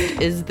Christ,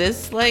 is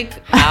this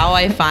like how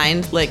I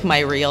find like my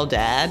real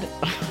dad?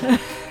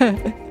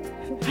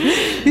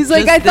 He's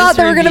like, I thought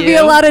there were going to be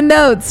a lot of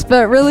notes,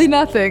 but really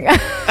nothing.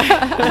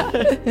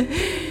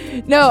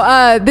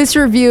 No, this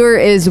reviewer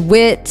is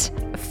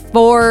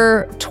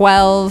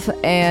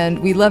Wit412, and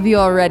we love you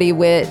already,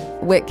 Wit.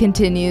 Wit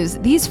continues,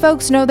 these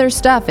folks know their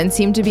stuff and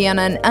seem to be on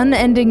an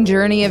unending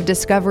journey of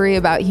discovery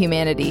about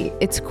humanity.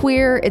 It's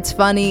queer, it's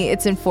funny,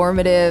 it's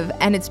informative,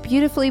 and it's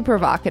beautifully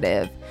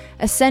provocative.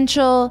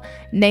 Essential,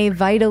 nay,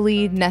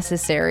 vitally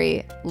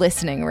necessary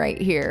listening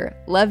right here.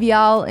 Love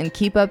y'all and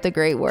keep up the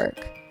great work.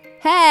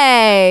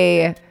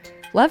 Hey!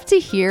 Love to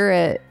hear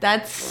it.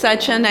 That's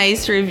such a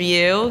nice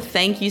review.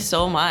 Thank you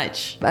so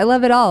much. I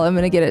love it all. I'm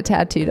going to get it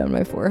tattooed on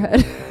my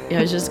forehead. Yeah,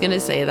 I was just going to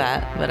say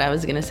that, but I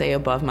was going to say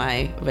above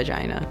my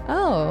vagina.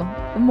 Oh,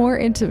 more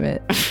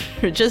intimate.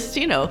 Just,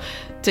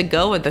 to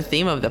go with the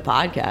theme of the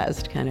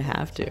podcast, kind of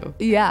have to.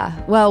 Yeah.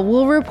 Well,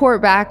 we'll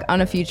report back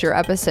on a future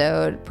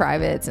episode,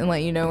 privates, and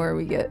let you know where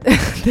we get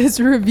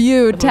this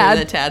review. Where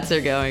the tats are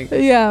going.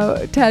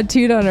 Yeah,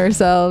 tattooed on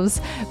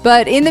ourselves.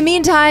 But in the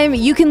meantime,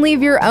 you can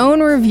leave your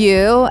own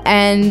review,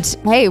 and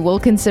hey, we'll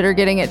consider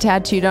getting it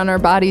tattooed on our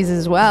bodies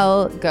as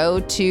well.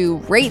 Go to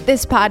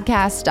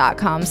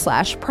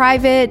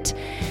ratethispodcast.com/private.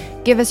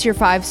 Give us your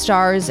 5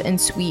 stars and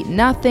sweet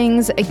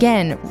nothings.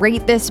 Again,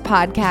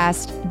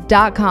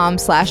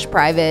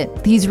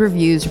 ratethispodcast.com/private. These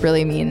reviews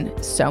really mean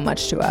so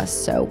much to us,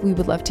 so we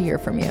would love to hear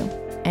from you.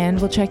 And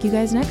we'll check you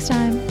guys next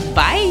time.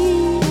 Bye.